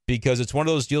 Because it's one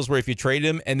of those deals where if you trade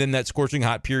him and then that scorching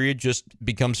hot period just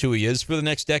becomes who he is for the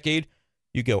next decade,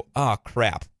 you go,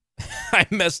 crap, I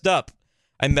messed up.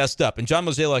 And John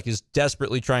Mozeliak is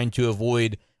desperately trying to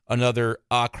avoid another,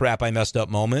 crap, I messed up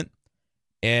moment.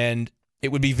 And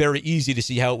it would be very easy to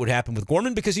see how it would happen with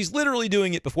Gorman, because he's literally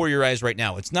doing it before your eyes right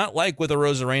now. It's not like with a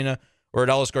Rosarena or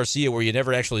Adolis Garcia where you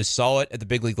never actually saw it at the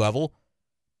big league level.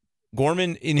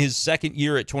 Gorman, in his second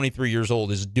year at 23 years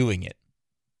old, is doing it.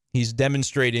 He's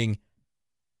demonstrating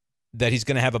that he's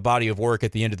going to have a body of work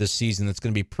at the end of this season that's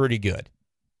going to be pretty good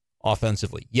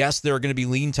offensively. Yes, there are going to be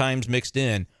lean times mixed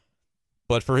in,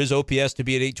 but for his OPS to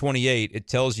be at 828, it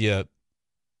tells you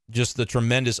just the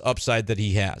tremendous upside that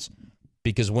he has.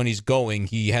 Because when he's going,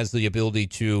 he has the ability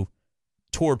to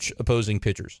torch opposing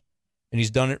pitchers. And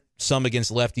he's done it some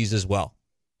against lefties as well.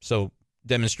 So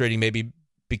demonstrating maybe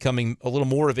becoming a little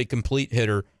more of a complete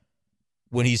hitter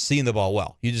when he's seeing the ball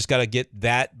well. You just got to get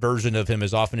that version of him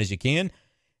as often as you can.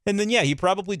 And then, yeah, he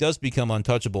probably does become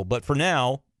untouchable. But for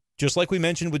now, just like we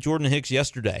mentioned with Jordan Hicks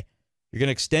yesterday, you're going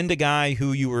to extend a guy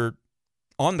who you were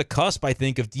on the cusp, I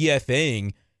think, of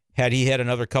DFAing had he had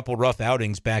another couple rough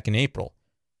outings back in April.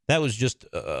 That was just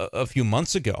a few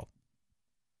months ago.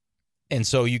 And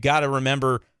so you got to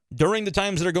remember, during the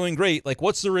times that are going great, like,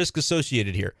 what's the risk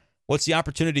associated here? What's the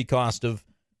opportunity cost of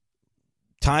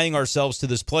tying ourselves to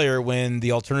this player when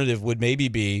the alternative would maybe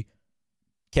be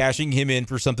cashing him in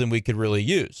for something we could really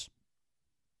use?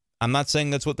 I'm not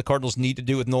saying that's what the Cardinals need to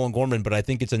do with Nolan Gorman, but I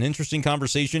think it's an interesting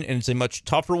conversation, and it's a much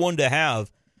tougher one to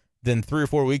have than 3 or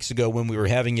 4 weeks ago when we were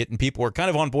having it and people were kind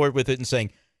of on board with it and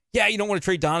saying, yeah, you don't want to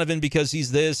trade Donovan because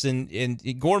he's this, and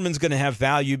Gorman's going to have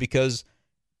value because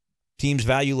Teams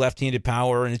value left-handed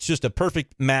power, and it's just a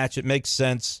perfect match. It makes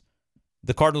sense.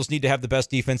 The Cardinals need to have the best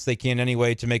defense they can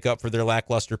anyway to make up for their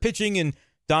lackluster pitching, and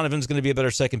Donovan's going to be a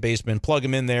better second baseman. Plug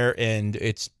him in there, and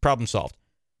it's problem solved.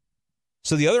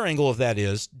 So the other angle of that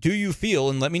is, do you feel,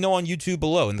 and let me know on YouTube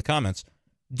below in the comments,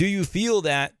 do you feel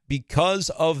that because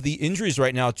of the injuries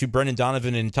right now to Brendan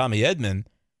Donovan and Tommy Edman,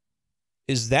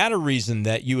 is that a reason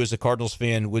that you as a Cardinals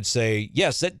fan would say,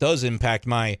 yes, that does impact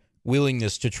my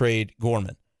willingness to trade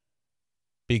Gorman?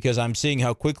 Because I'm seeing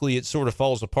how quickly it sort of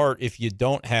falls apart if you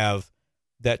don't have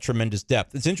that tremendous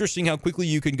depth. It's interesting how quickly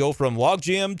you can go from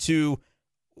logjam to,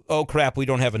 oh, crap, we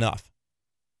don't have enough.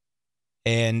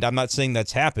 And I'm not saying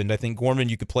that's happened. I think Gorman,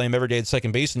 you could play him every day at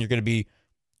second base, and you're going to be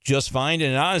just fine.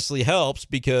 And it honestly helps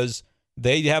because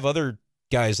they have other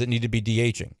guys that need to be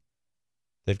DHing.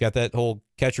 They've got that whole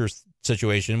catcher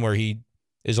situation where he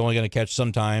is only going to catch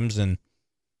sometimes, and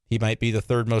he might be the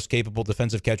third most capable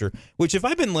defensive catcher, which if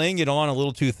I've been laying it on a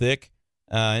little too thick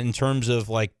in terms of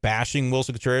like bashing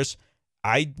Willson Contreras,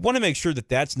 I want to make sure that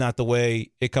that's not the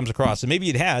way it comes across. And maybe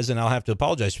it has, and I'll have to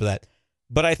apologize for that.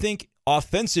 But I think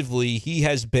offensively, he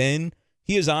has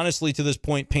honestly to this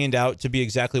point panned out to be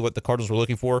exactly what the Cardinals were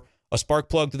looking for. A spark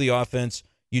plug to the offense.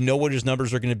 You know what his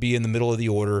numbers are going to be in the middle of the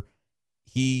order.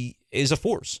 He is a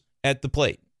force at the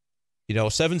plate.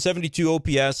 772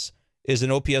 OPS is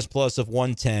an OPS plus of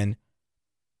 110.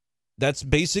 That's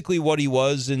basically what he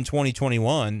was in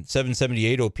 2021,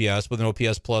 778 OPS with an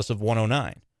OPS plus of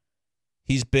 109.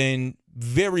 He's been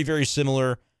very, very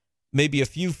similar, maybe a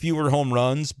few fewer home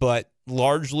runs, but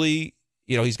largely,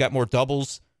 he's got more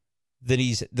doubles than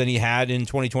he had in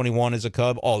 2021 as a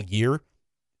Cub all year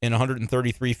and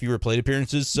 133 fewer plate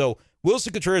appearances. So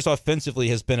Willson Contreras offensively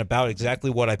has been about exactly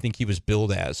what I think he was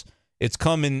billed as. It's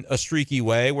come in a streaky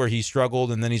way where he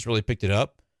struggled and then he's really picked it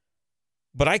up.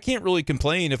 But I can't really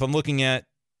complain if I'm looking at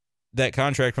that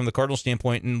contract from the Cardinals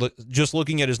standpoint and just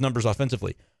looking at his numbers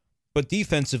offensively. But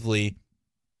defensively,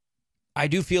 I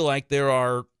do feel like there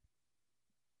are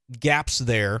gaps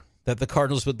there that the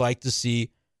Cardinals would like to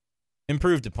see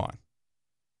improved upon.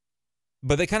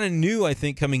 But they kind of knew, I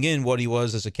think, coming in what he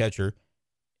was as a catcher.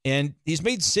 And he's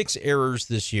made 6 errors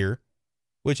this year,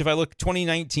 which if I look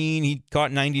 2019, he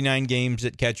caught 99 games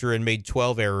at catcher and made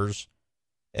 12 errors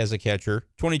as a catcher.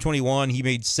 2021, he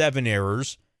made 7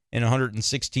 errors in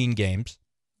 116 games.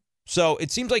 So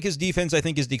it seems like his defense, I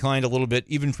think, has declined a little bit,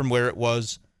 even from where it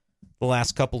was the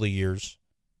last couple of years.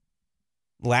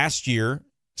 Last year,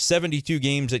 72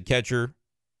 games at catcher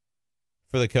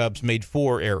for the Cubs, made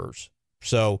 4 errors.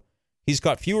 So he's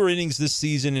caught fewer innings this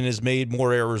season and has made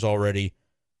more errors already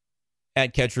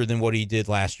at catcher than what he did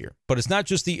last year. But it's not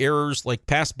just the errors, like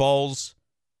pass balls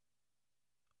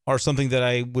are something that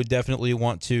I would definitely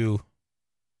want to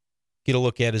get a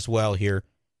look at as well here.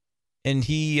 And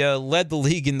he led the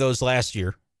league in those last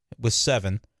year with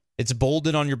 7. It's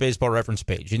bolded on your baseball reference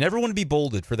page. You never want to be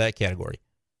bolded for that category.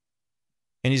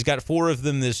 And he's got 4 of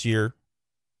them this year.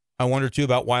 I wonder, too,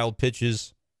 about wild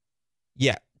pitches.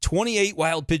 Yeah, 28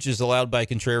 wild pitches allowed by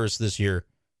Contreras this year.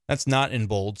 That's not in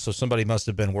bold, so somebody must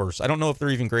have been worse. I don't know if they're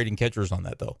even grading catchers on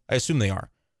that, though. I assume they are.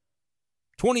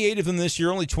 28 of them this year,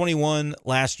 only 21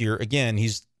 last year. Again,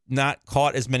 he's not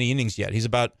caught as many innings yet. He's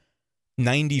about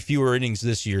 90 fewer innings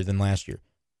this year than last year.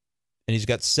 And he's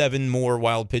got 7 more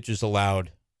wild pitches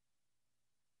allowed.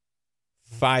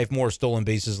 5 more stolen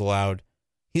bases allowed.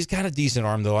 He's got a decent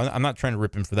arm, though. I'm not trying to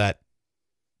rip him for that.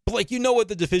 But, what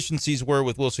the deficiencies were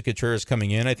with Willson Contreras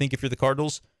coming in, I think, if you're the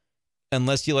Cardinals,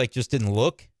 unless you, just didn't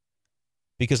look.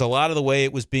 Because a lot of the way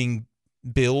it was being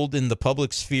billed in the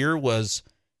public sphere was,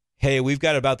 hey, we've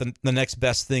got about the next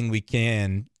best thing we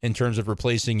can in terms of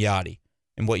replacing Yachty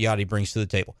and what Yachty brings to the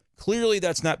table. Clearly,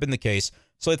 that's not been the case.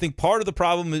 So I think part of the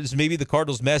problem is maybe the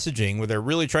Cardinals' messaging, where they're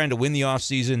really trying to win the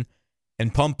offseason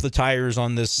and pump the tires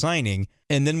on this signing.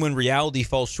 And then when reality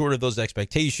falls short of those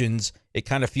expectations, it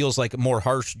kind of feels like a more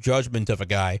harsh judgment of a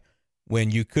guy when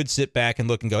you could sit back and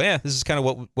look and go, this is kind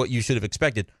of what you should have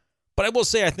expected. But I will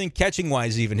say, I think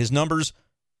catching-wise even, his numbers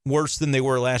worse than they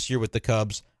were last year with the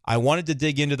Cubs. I wanted to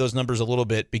dig into those numbers a little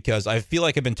bit because I feel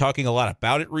like I've been talking a lot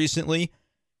about it recently,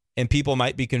 and people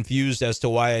might be confused as to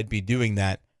why I'd be doing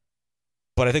that.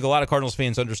 But I think a lot of Cardinals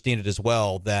fans understand it as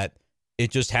well, that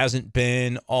it just hasn't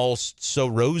been all so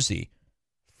rosy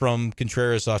from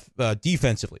Contreras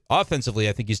defensively. Offensively,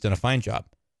 I think he's done a fine job.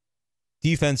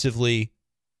 Defensively,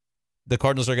 the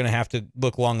Cardinals are going to have to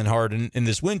look long and hard in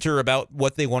this winter about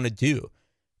what they want to do.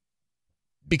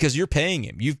 Because you're paying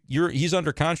him. He's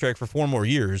under contract for 4 more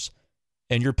years,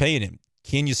 and you're paying him.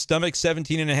 Can you stomach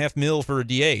 $17.5 million for a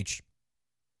DH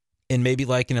and maybe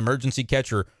like an emergency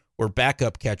catcher or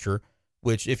backup catcher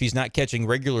which if he's not catching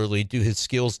regularly, do his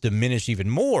skills diminish even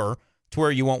more to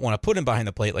where you won't want to put him behind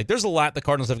the plate? Like, there's a lot the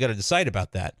Cardinals have got to decide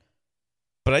about that.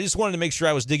 But I just wanted to make sure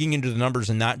I was digging into the numbers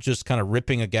and not just kind of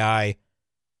ripping a guy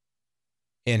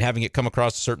and having it come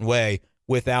across a certain way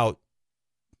without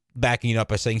backing it up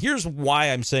by saying, here's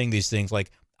why I'm saying these things. Like,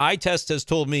 eye test has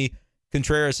told me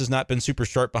Contreras has not been super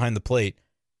sharp behind the plate.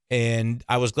 And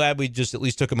I was glad we just at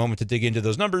least took a moment to dig into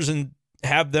those numbers and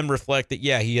have them reflect that,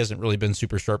 yeah, he hasn't really been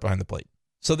super sharp behind the plate.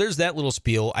 So there's that little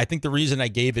spiel. I think the reason I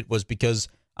gave it was because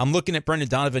I'm looking at Brendan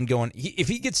Donovan going, if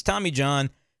he gets Tommy John,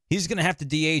 he's going to have to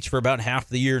DH for about half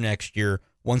the year next year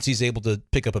once he's able to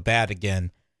pick up a bat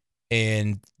again.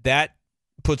 And that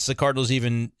puts the Cardinals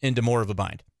even into more of a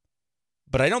bind.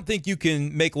 But I don't think you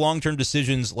can make long-term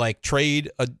decisions like trade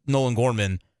a Nolan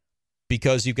Gorman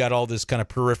because you've got all this kind of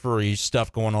periphery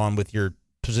stuff going on with your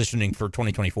positioning for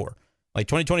 2024. Like,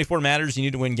 2024 matters. You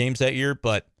need to win games that year,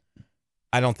 but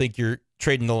I don't think you're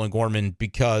trading Nolan Gorman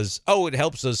because, it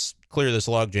helps us clear this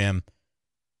logjam.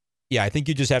 Yeah, I think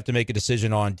you just have to make a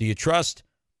decision on, do you trust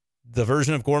the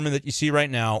version of Gorman that you see right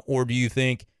now, or do you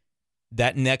think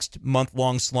that next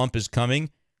month-long slump is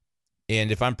coming?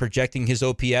 And if I'm projecting his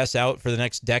OPS out for the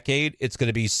next decade, it's going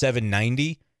to be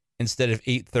 790 instead of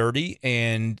 830.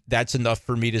 And that's enough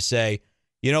for me to say,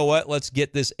 you know what, let's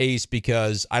get this ace,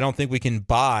 because I don't think we can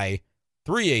buy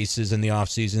 3 aces in the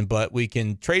offseason, but we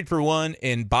can trade for one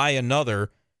and buy another,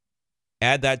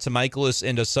 add that to Michaelis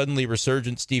and a suddenly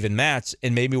resurgent Steven Matz,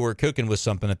 and maybe we're cooking with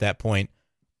something at that point.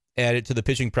 Add it to the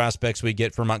pitching prospects we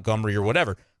get for Montgomery or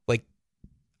whatever. Like,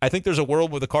 I think there's a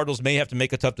world where the Cardinals may have to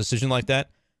make a tough decision like that.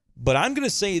 But I'm going to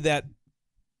say that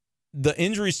the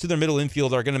injuries to their middle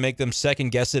infield are going to make them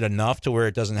second-guess it enough to where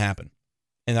it doesn't happen.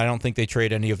 And I don't think they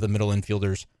trade any of the middle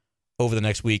infielders over the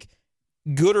next week.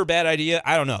 Good or bad idea?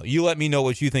 I don't know. You let me know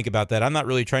what you think about that. I'm not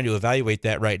really trying to evaluate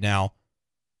that right now.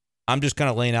 I'm just kind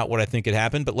of laying out what I think could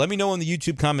happen. But let me know in the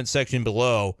YouTube comment section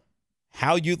below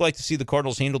how you'd like to see the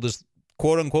Cardinals handle this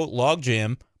quote-unquote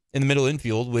logjam in the middle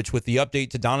infield, which with the update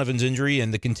to Donovan's injury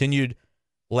and the continued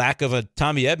lack of a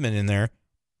Tommy Edman in there,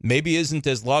 maybe isn't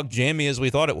as log-jammy as we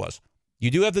thought it was.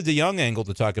 You do have the DeYoung angle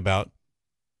to talk about,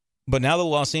 but now the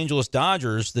Los Angeles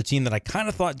Dodgers, the team that I kind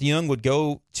of thought DeYoung would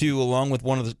go to along with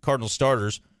one of the Cardinals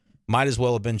starters, might as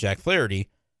well have been Jack Flaherty.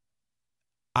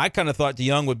 I kind of thought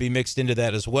DeYoung would be mixed into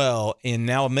that as well, and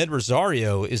now Ahmed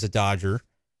Rosario is a Dodger,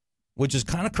 which is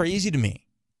kind of crazy to me.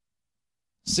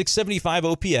 675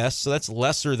 OPS, so that's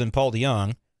lesser than Paul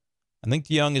DeYoung. I think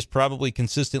DeYoung is probably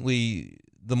consistently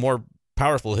the more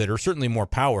powerful hitter, certainly more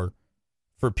power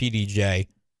for PDJ.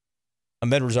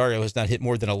 Ahmed Rosario has not hit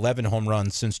more than 11 home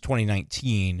runs since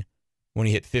 2019 when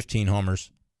he hit 15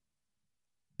 homers.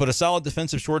 But a solid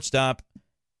defensive shortstop.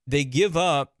 They give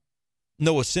up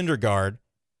Noah Syndergaard,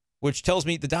 which tells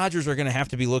me the Dodgers are going to have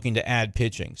to be looking to add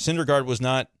pitching. Syndergaard was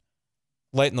not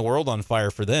lighting the world on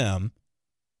fire for them,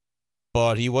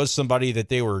 but he was somebody that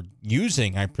they were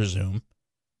using, I presume.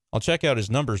 I'll check out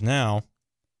his numbers now.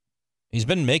 He's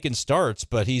been making starts,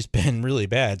 but he's been really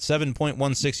bad.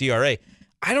 7.16 ERA.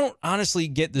 I don't honestly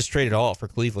get this trade at all for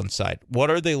Cleveland's side. What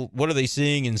are they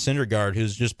seeing in Syndergaard,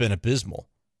 who's just been abysmal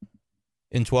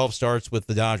in 12 starts with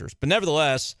the Dodgers? But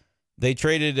nevertheless, they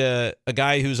traded a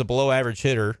guy who's a below-average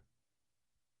hitter,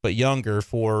 but younger,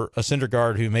 for a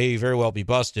Syndergaard who may very well be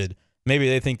busted. Maybe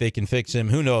they think they can fix him.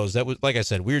 Who knows? That was, like I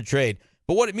said, weird trade.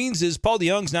 But what it means is Paul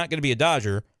DeYoung's not going to be a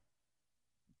Dodger.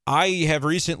 I have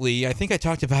recently, I think I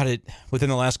talked about it within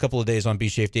the last couple of days on B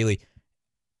Shafe Daily,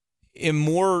 am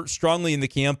more strongly in the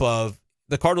camp of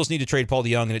the Cardinals need to trade Paul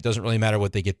DeYoung, and it doesn't really matter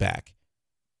what they get back.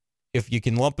 If you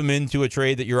can lump him into a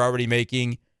trade that you're already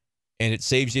making and it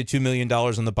saves you $2 million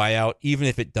on the buyout, even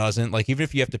if it doesn't, like even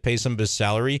if you have to pay some of his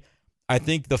salary, I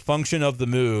think the function of the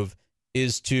move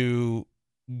is to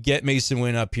get Mason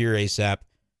Wynn up here ASAP,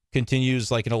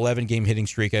 continues like an 11-game hitting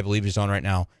streak I believe he's on right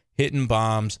now, hitting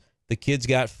bombs. The kid's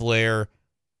got flair.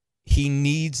 He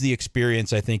needs the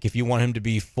experience, I think, if you want him to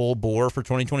be full bore for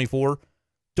 2024.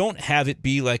 Don't have it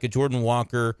be like a Jordan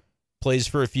Walker plays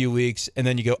for a few weeks, and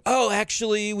then you go, oh,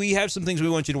 actually, we have some things we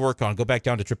want you to work on. Go back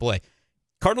down to AAA.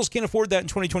 Cardinals can't afford that in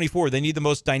 2024. They need the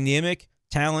most dynamic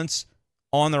talents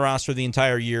on the roster the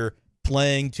entire year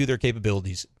playing to their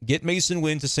capabilities. Get Mason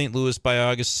Wynn to St. Louis by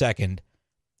August 2nd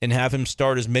and have him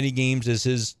start as many games as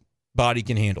his body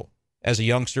can handle. As a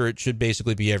youngster, it should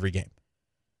basically be every game.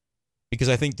 Because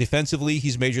I think defensively,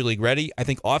 he's major league ready. I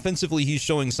think offensively, he's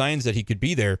showing signs that he could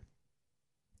be there.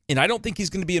 And I don't think he's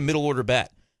going to be a middle order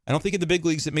bat. I don't think in the big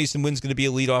leagues that Mason Wynn's going to be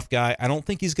a leadoff guy. I don't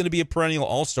think he's going to be a perennial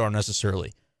all-star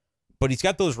necessarily. But he's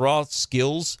got those raw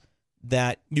skills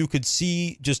that you could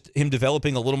see just him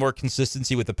developing a little more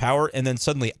consistency with the power, and then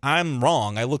suddenly I'm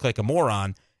wrong, I look like a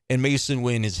moron, and Mason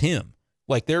Wynn is him.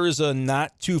 Like, there is a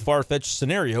not too far-fetched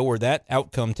scenario where that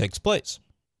outcome takes place.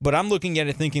 But I'm looking at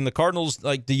it thinking the Cardinals,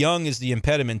 like, DeYoung is the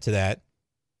impediment to that.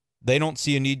 They don't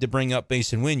see a need to bring up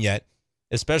Mason Wynn yet,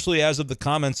 especially as of the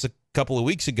comments a couple of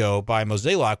weeks ago by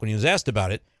Mozeliak when he was asked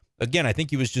about it. Again, I think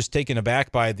he was just taken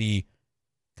aback by kind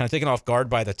of taken off guard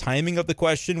by the timing of the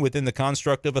question within the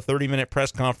construct of a 30-minute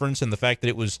press conference and the fact that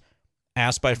it was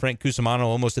asked by Frank Cusimano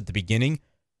almost at the beginning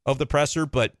of the presser.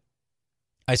 But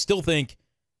I still think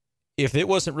if it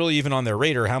wasn't really even on their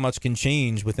radar, how much can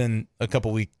change within a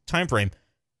couple-week time frame?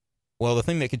 Well, the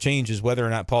thing that could change is whether or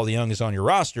not Paul DeYoung is on your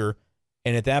roster,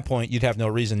 and at that point, you'd have no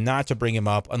reason not to bring him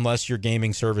up unless you're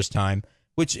gaming service time,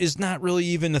 which is not really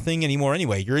even a thing anymore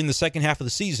anyway. You're in the second half of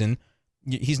the season.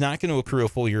 He's not going to accrue a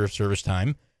full year of service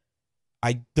time.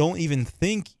 I don't even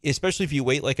think, especially if you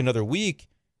wait like another week,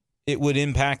 it would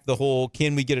impact the whole,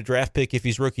 can we get a draft pick if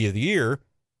he's Rookie of the Year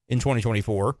in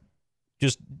 2024?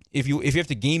 Just if you have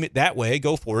to game it that way,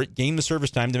 go for it. Game the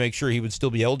service time to make sure he would still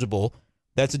be eligible.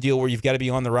 That's a deal where you've got to be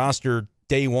on the roster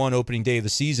day one, opening day of the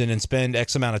season, and spend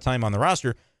X amount of time on the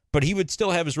roster. But he would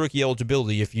still have his rookie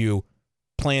eligibility if you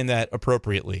plan that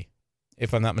appropriately,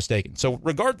 if I'm not mistaken. So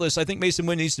regardless, I think Mason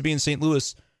Wynn needs to be in St.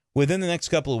 Louis within the next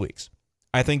couple of weeks.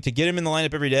 I think to get him in the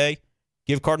lineup every day,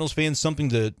 give Cardinals fans something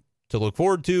to look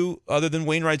forward to other than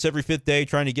Wainwright's every fifth day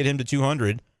trying to get him to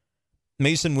 200.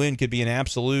 Mason Wynn could be an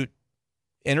absolute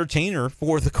entertainer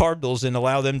for the Cardinals and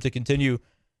allow them to continue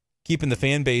keeping the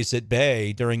fan base at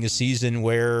bay during a season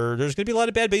where there's going to be a lot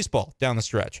of bad baseball down the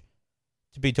stretch,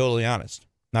 to be totally honest.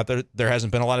 Not that there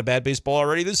hasn't been a lot of bad baseball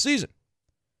already this season.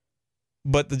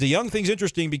 But the DeYoung thing's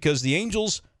interesting because the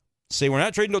Angels say we're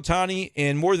not trading Ohtani,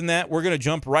 and more than that, we're going to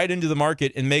jump right into the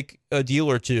market and make a deal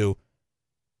or two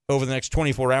over the next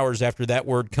 24 hours after that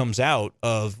word comes out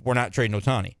of we're not trading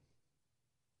Ohtani.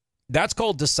 That's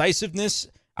called decisiveness.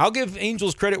 I'll give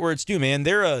Angels credit where it's due, man.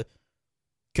 They're a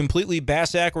completely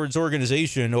bass-backwards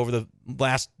organization over the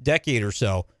last decade or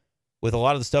so with a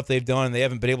lot of the stuff they've done, and they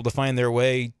haven't been able to find their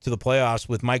way to the playoffs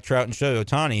with Mike Trout and Shohei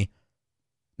Ohtani.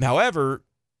 However,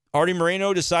 Artie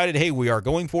Moreno decided, hey, we are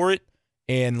going for it,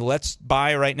 and let's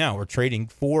buy right now. We're trading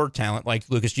for talent like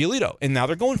Lucas Giolito, and now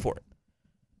they're going for it.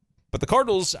 But the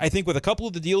Cardinals, I think with a couple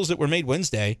of the deals that were made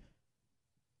Wednesday,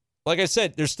 like I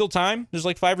said, there's still time. There's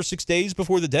like 5 or 6 days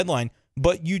before the deadline,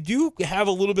 but you do have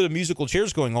a little bit of musical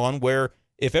chairs going on where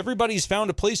if everybody's found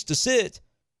a place to sit,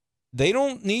 they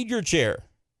don't need your chair.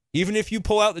 Even if you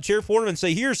pull out the chair for them and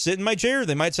say, here, sit in my chair,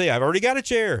 they might say, I've already got a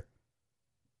chair.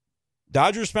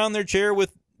 Dodgers found their chair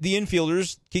with the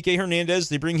infielders, Kike Hernandez,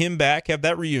 they bring him back, have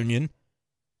that reunion,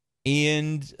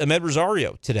 and Ahmed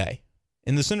Rosario today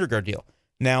in the Syndergaard deal.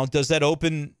 Now, does that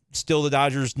open still the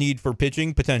Dodgers' need for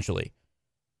pitching? Potentially.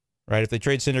 Right? If they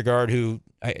trade Syndergaard, who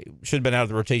should have been out of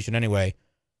the rotation anyway,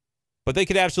 but they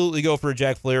could absolutely go for a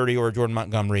Jack Flaherty or a Jordan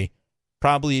Montgomery,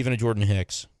 probably even a Jordan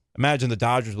Hicks. Imagine the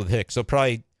Dodgers with Hicks. They'll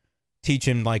probably teach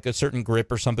him like a certain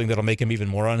grip or something that'll make him even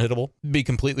more unhittable. It'd be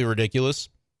completely ridiculous.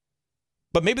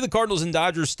 But maybe the Cardinals and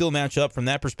Dodgers still match up from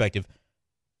that perspective.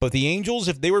 But the Angels,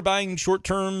 if they were buying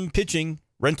short-term pitching,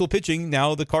 rental pitching,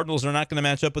 now the Cardinals are not going to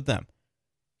match up with them.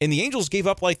 And the Angels gave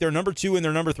up like their number 2 and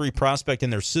their number 3 prospect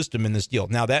in their system in this deal.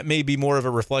 Now, that may be more of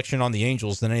a reflection on the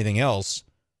Angels than anything else.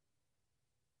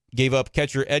 Gave up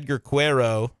catcher Edgar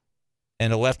Cuero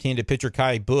and a left-handed pitcher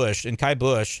Kai Busch. And Kai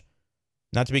Busch,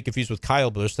 not to be confused with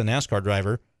Kyle Busch, the NASCAR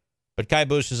driver, but Kai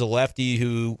Busch is a lefty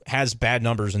who has bad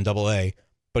numbers in Double-A.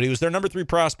 But he was their number 3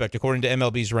 prospect, according to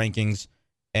MLB's rankings.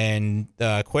 And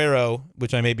Cuero,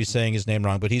 which I may be saying his name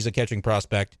wrong, but he's a catching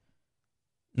prospect,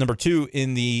 number 2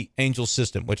 in the Angels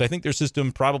system, which I think their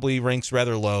system probably ranks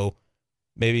rather low,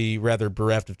 maybe rather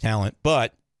bereft of talent.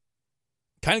 But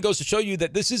kind of goes to show you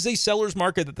that this is a seller's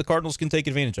market that the Cardinals can take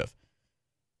advantage of.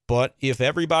 But if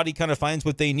everybody kind of finds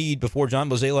what they need before John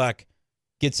Mozeliak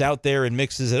gets out there and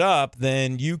mixes it up,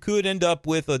 then you could end up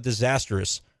with a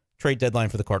disastrous trade deadline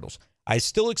for the Cardinals. I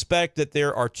still expect that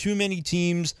there are too many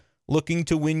teams looking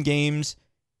to win games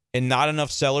and not enough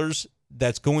sellers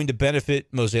that's going to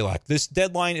benefit Mozeliak. This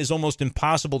deadline is almost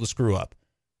impossible to screw up.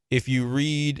 If you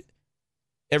read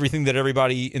everything that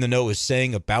everybody in the know is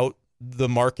saying about the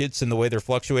markets and the way they're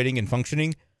fluctuating and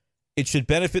functioning, it should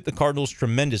benefit the Cardinals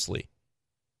tremendously.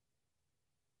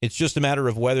 It's just a matter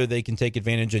of whether they can take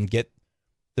advantage and get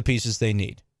the pieces they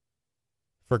need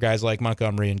for guys like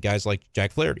Montgomery and guys like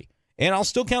Jack Flaherty. And I'll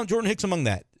still count Jordan Hicks among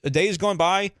that. A day has gone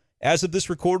by, as of this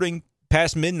recording,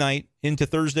 past midnight into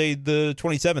Thursday the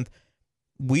 27th.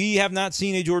 We have not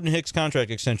seen a Jordan Hicks contract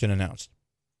extension announced.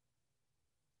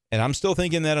 And I'm still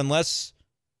thinking that unless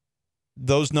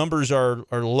those numbers are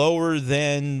lower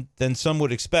than some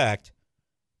would expect,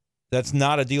 that's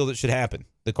not a deal that should happen.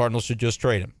 The Cardinals should just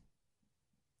trade him.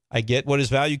 I get what his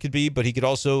value could be, but he could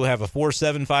also have a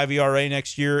 4.75 ERA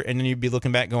next year, and then you'd be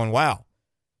looking back going, wow.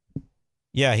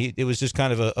 Yeah, it was just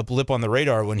kind of a blip on the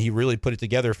radar when he really put it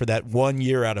together for that 1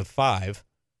 year out of 5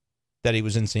 that he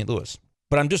was in St. Louis.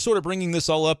 But I'm just sort of bringing this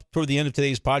all up toward the end of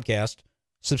today's podcast.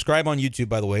 Subscribe on YouTube,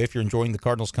 by the way, if you're enjoying the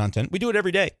Cardinals content. We do it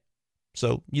every day.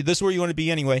 So this is where you want to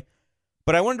be anyway.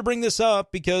 But I wanted to bring this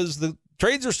up because the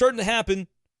trades are starting to happen.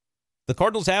 The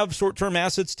Cardinals have short-term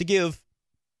assets to give.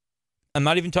 I'm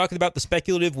not even talking about the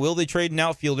speculative, will they trade an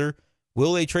outfielder?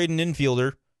 Will they trade an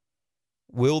infielder?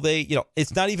 Will they,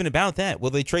 it's not even about that. Will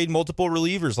they trade multiple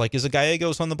relievers like is a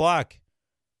Gallegos on the block?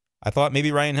 I thought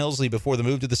maybe Ryan Helsley before the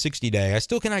move to the 60-day. I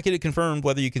still cannot get it confirmed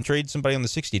whether you can trade somebody on the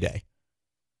 60-day.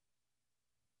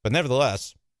 But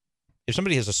nevertheless, if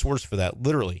somebody has a source for that,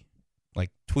 literally, like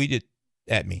tweet it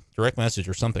at me, direct message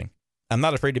or something. I'm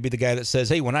not afraid to be the guy that says,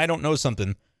 hey, when I don't know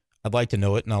something, I'd like to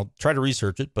know it, and I'll try to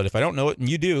research it. But if I don't know it and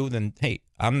you do, then, hey,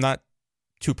 I'm not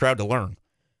too proud to learn.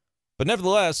 But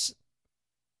nevertheless,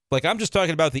 I'm just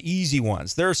talking about the easy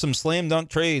ones. There are some slam dunk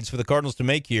trades for the Cardinals to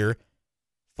make here.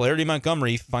 Flaherty,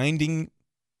 Montgomery, finding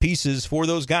pieces for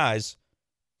those guys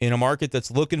in a market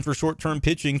that's looking for short-term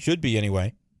pitching, should be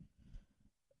anyway.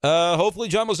 Hopefully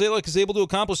John Mozeliak is able to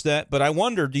accomplish that, but I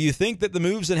wonder, do you think that the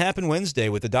moves that happened Wednesday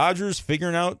with the Dodgers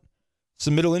figuring out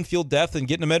some middle infield depth and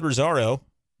getting Amed Rosario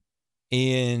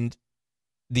and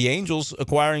the Angels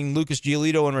acquiring Lucas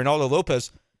Giolito and Reynaldo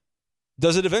Lopez,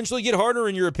 does it eventually get harder,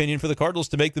 in your opinion, for the Cardinals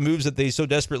to make the moves that they so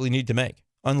desperately need to make?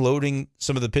 Unloading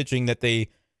some of the pitching that they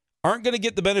aren't going to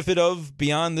get the benefit of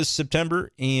beyond this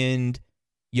September, and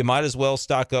you might as well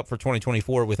stock up for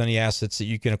 2024 with any assets that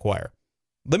you can acquire.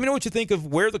 Let me know what you think of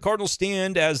where the Cardinals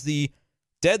stand as the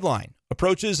deadline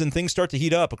approaches and things start to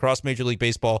heat up across Major League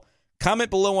Baseball. Comment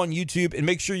below on YouTube, and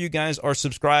make sure you guys are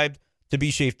subscribed to Be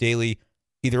Shafe Daily,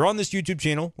 either on this YouTube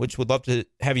channel, which would love to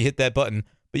have you hit that button,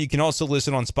 but you can also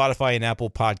listen on Spotify and Apple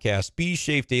Podcasts. Be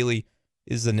Shafe Daily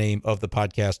is the name of the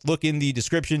podcast. Look in the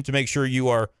description to make sure you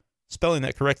are spelling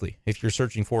that correctly if you're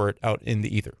searching for it out in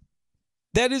the ether.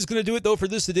 That is going to do it, though, for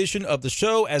this edition of the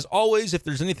show. As always, if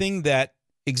there's anything that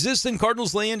exists in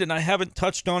Cardinals land and I haven't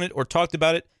touched on it or talked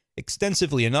about it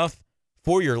extensively enough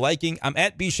for your liking, I'm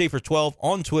at bschafer12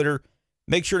 on Twitter.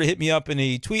 Make sure to hit me up in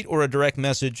a tweet or a direct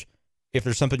message if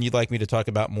there's something you'd like me to talk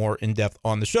about more in depth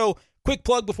on the show. Quick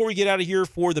plug before we get out of here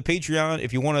for the Patreon.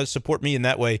 If you want to support me in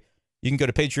that way, you can go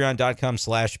to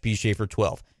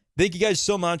patreon.com/bschafer12. Thank you guys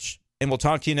so much, and we'll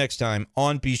talk to you next time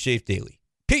on Be Shafe Daily.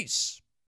 Peace.